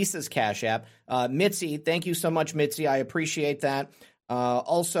Lisa's Cash App, Mitzi, thank you so much, Mitzi. I appreciate that.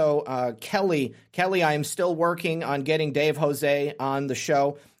 Also, Kelly, I am still working on getting Dave Jose on the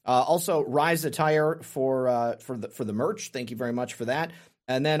show. Also, Rise Attire for the merch. Thank you very much for that.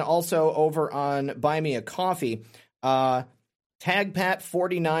 And then also over on Buy Me a Coffee,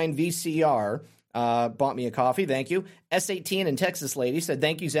 TagPat49VCR bought me a coffee. Thank you. S18 and Texas Lady said,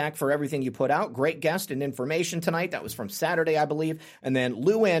 thank you, Zach, for everything you put out. Great guest and information tonight. That was from Saturday, I believe. And then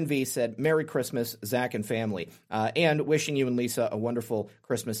Lou Ann V said, Merry Christmas, Zach and family. And wishing you and Lisa a wonderful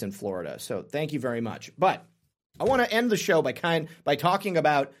Christmas in Florida. So thank you very much. But I want to end the show by talking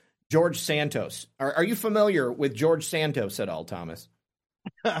about George Santos. Are you familiar with George Santos at all, Thomas?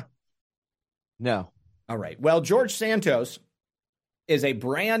 No. All right. Well, George Santos is a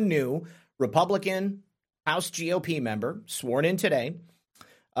brand new Republican House GOP member, sworn in today.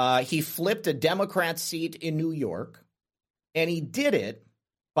 He flipped a Democrat seat in New York, and he did it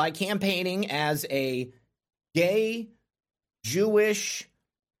by campaigning as a gay, Jewish,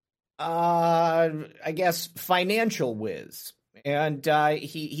 financial whiz. And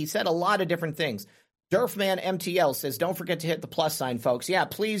he said a lot of different things. Durfman MTL says, don't forget to hit the plus sign, folks. Yeah,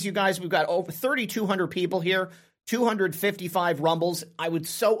 please, you guys, we've got over 3,200 people here, 255 rumbles. I would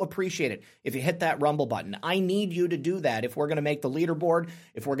so appreciate it if you hit that rumble button. I need you to do that if we're going to make the leaderboard,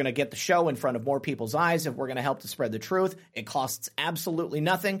 if we're going to get the show in front of more people's eyes, if we're going to help to spread the truth. It costs absolutely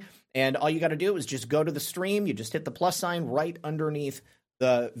nothing. And all you got to do is just go to the stream. You just hit the plus sign right underneath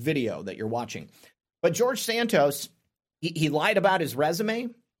the video that you're watching. But George Santos, he lied about his resume.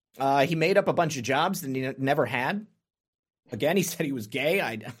 He made up a bunch of jobs that he never had. Again, he said he was gay.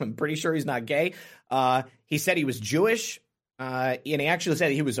 I'm pretty sure he's not gay. He said he was Jewish. And he actually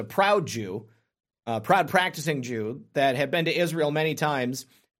said he was a proud Jew, proud practicing Jew that had been to Israel many times.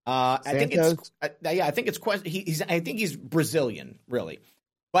 I think he's Brazilian, really.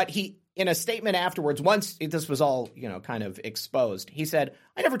 But he, in a statement afterwards, once this was all, kind of exposed, he said,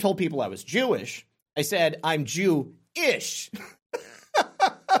 I never told people I was Jewish. I said, I'm Jew-ish.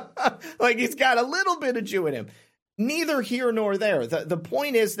 Like he's got a little bit of Jew in him. Neither here nor there. The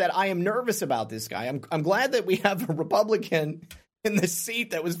point is that I am nervous about this guy. I'm glad that we have a Republican in the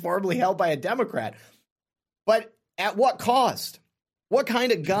seat that was formerly held by a Democrat. But at what cost? What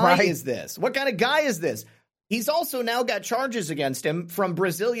kind of guy is this? What kind of guy is this? He's also now got charges against him from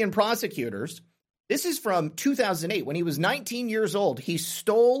Brazilian prosecutors. This is from 2008. When he was 19 years old, he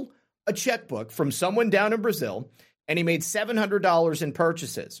stole a checkbook from someone down in Brazil, and he made $700 in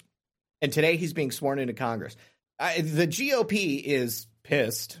purchases. And today he's being sworn into Congress. The GOP is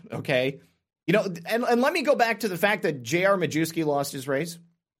pissed, okay? And let me go back to the fact that J.R. Majewski lost his race.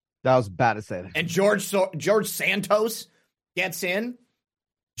 I was about to say that. And George Santos gets in.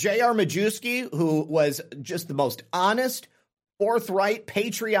 J.R. Majewski, who was just the most honest, forthright,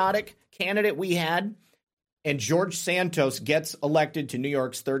 patriotic candidate we had, and George Santos gets elected to New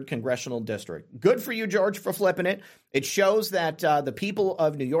York's 3rd Congressional District. Good for you, George, for flipping it. It shows that the people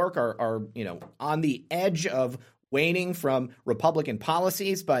of New York are on the edge of waning from Republican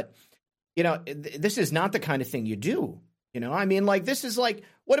policies. But, this is not the kind of thing you do. This is like,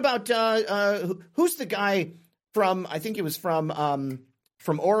 what about who's the guy from, I think it was from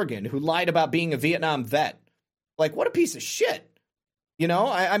Oregon, who lied about being a Vietnam vet? Like, what a piece of shit.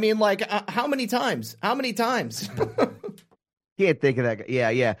 How many times? How many times? Can't think of that guy.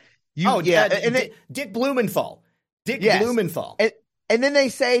 Yeah. Dick Blumenthal. Blumenthal. And then they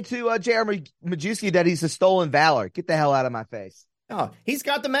say to J.R. Majewski that he's a stolen valor. Get the hell out of my face. Oh, he's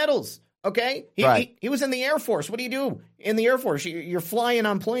got the medals. Okay. He was in the Air Force. What do you do in the Air Force? You're flying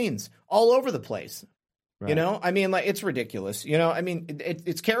on planes all over the place. Right. It's ridiculous.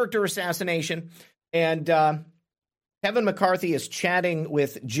 It's character assassination. And, Kevin McCarthy is chatting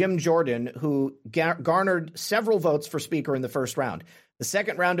with Jim Jordan, who garnered several votes for Speaker in the first round. The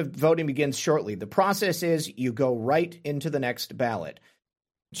second round of voting begins shortly. The process is you go right into the next ballot.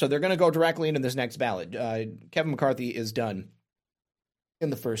 So they're going to go directly into this next ballot. Kevin McCarthy is done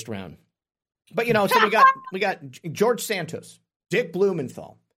in the first round. But, so we got George Santos, Dick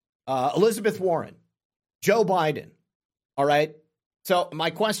Blumenthal, Elizabeth Warren, Joe Biden. All right. So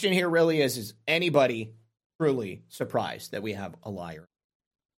my question here really is anybody truly surprised that we have a liar?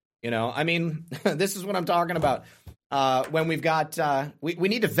 This is what I'm talking about. When we've got, we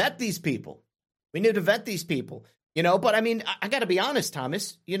need to vet these people. But I got to be honest,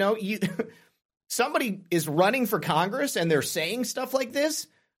 Thomas, somebody is running for Congress and they're saying stuff like this.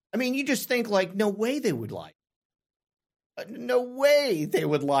 You just think no way they would lie. No way they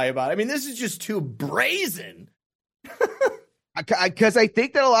would lie about it. This is just too brazen. Because I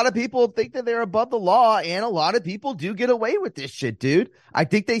think that a lot of people think that they're above the law, and a lot of people do get away with this shit, dude. I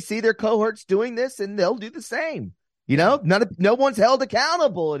think they see their cohorts doing this, and they'll do the same. No one's held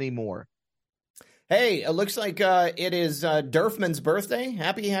accountable anymore. Hey, it looks like it is Durfman's birthday.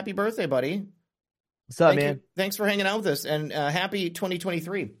 Happy birthday, buddy. What's up, man? Thanks for hanging out with us, and happy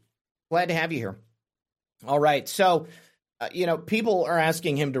 2023. Glad to have you here. All right, so people are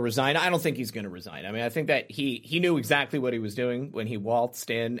asking him to resign. I don't think he's going to resign. I think that he knew exactly what he was doing when he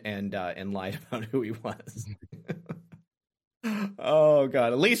waltzed in and lied about who he was. Oh,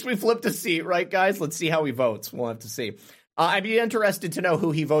 God. At least we flipped a seat, right, guys? Let's see how he votes. We'll have to see. I'd be interested to know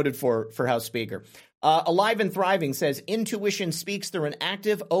who he voted for House Speaker. Alive and Thriving says, intuition speaks through an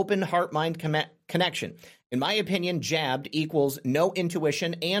active, open heart-mind connection. In my opinion, jabbed equals no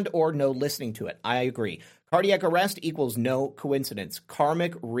intuition and or no listening to it. I agree. Cardiac arrest equals no coincidence.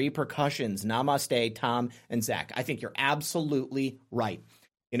 Karmic repercussions. Namaste, Tom and Zach. I think you're absolutely right.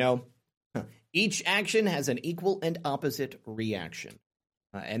 Each action has an equal and opposite reaction.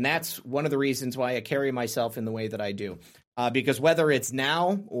 And that's one of the reasons why I carry myself in the way that I do. Because whether it's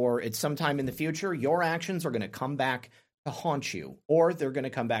now or it's sometime in the future, your actions are going to come back to haunt you, or they're going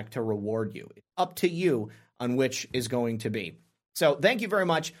to come back to reward you. It's up to you on which is going to be. So thank you very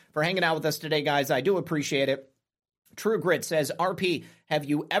much for hanging out with us today, guys. I do appreciate it. True Grit says, RP, have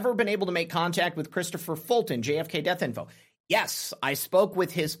you ever been able to make contact with Christopher Fulton, JFK Death Info? Yes, I spoke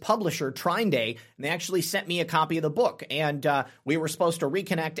with his publisher, Trine Day, and they actually sent me a copy of the book, and we were supposed to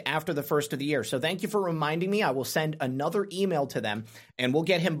reconnect after the first of the year. So thank you for reminding me. I will send another email to them, and we'll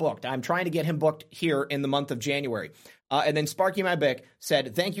get him booked. I'm trying to get him booked here in the month of January. And then Sparky My Bick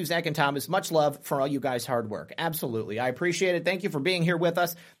said, thank you, Zach and Thomas. Much love for all you guys' hard work. Absolutely. I appreciate it. Thank you for being here with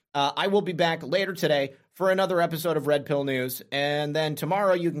us. I will be back later today for another episode of Red Pill News. And then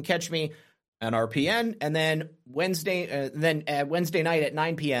tomorrow you can catch me on RPN, and then Wednesday night at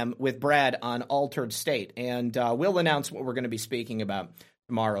 9 p.m. with Brad on Altered State. And we'll announce what we're going to be speaking about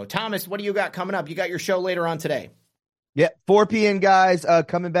tomorrow. Thomas, what do you got coming up? You got your show later on today. Yeah, 4 p.m., guys.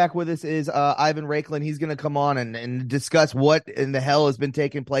 Coming back with us is Ivan Rakelin. He's going to come on and discuss what in the hell has been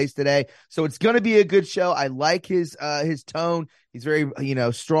taking place today. So it's going to be a good show. I like his tone. He's very,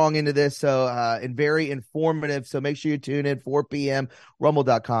 strong into this, so and very informative. So make sure you tune in 4 p.m.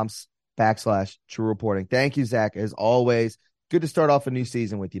 rumble.com/True Reporting. Thank you, Zach. As always, good to start off a new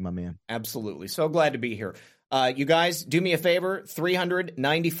season with you, my man. Absolutely. So glad to be here. You guys, do me a favor,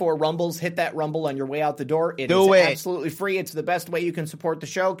 394 Rumbles. Hit that Rumble on your way out the door. It is absolutely free. It's the best way you can support the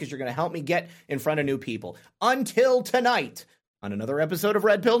show because you're going to help me get in front of new people. Until tonight, on another episode of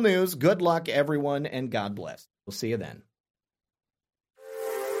Red Pill News, good luck, everyone, and God bless. We'll see you then.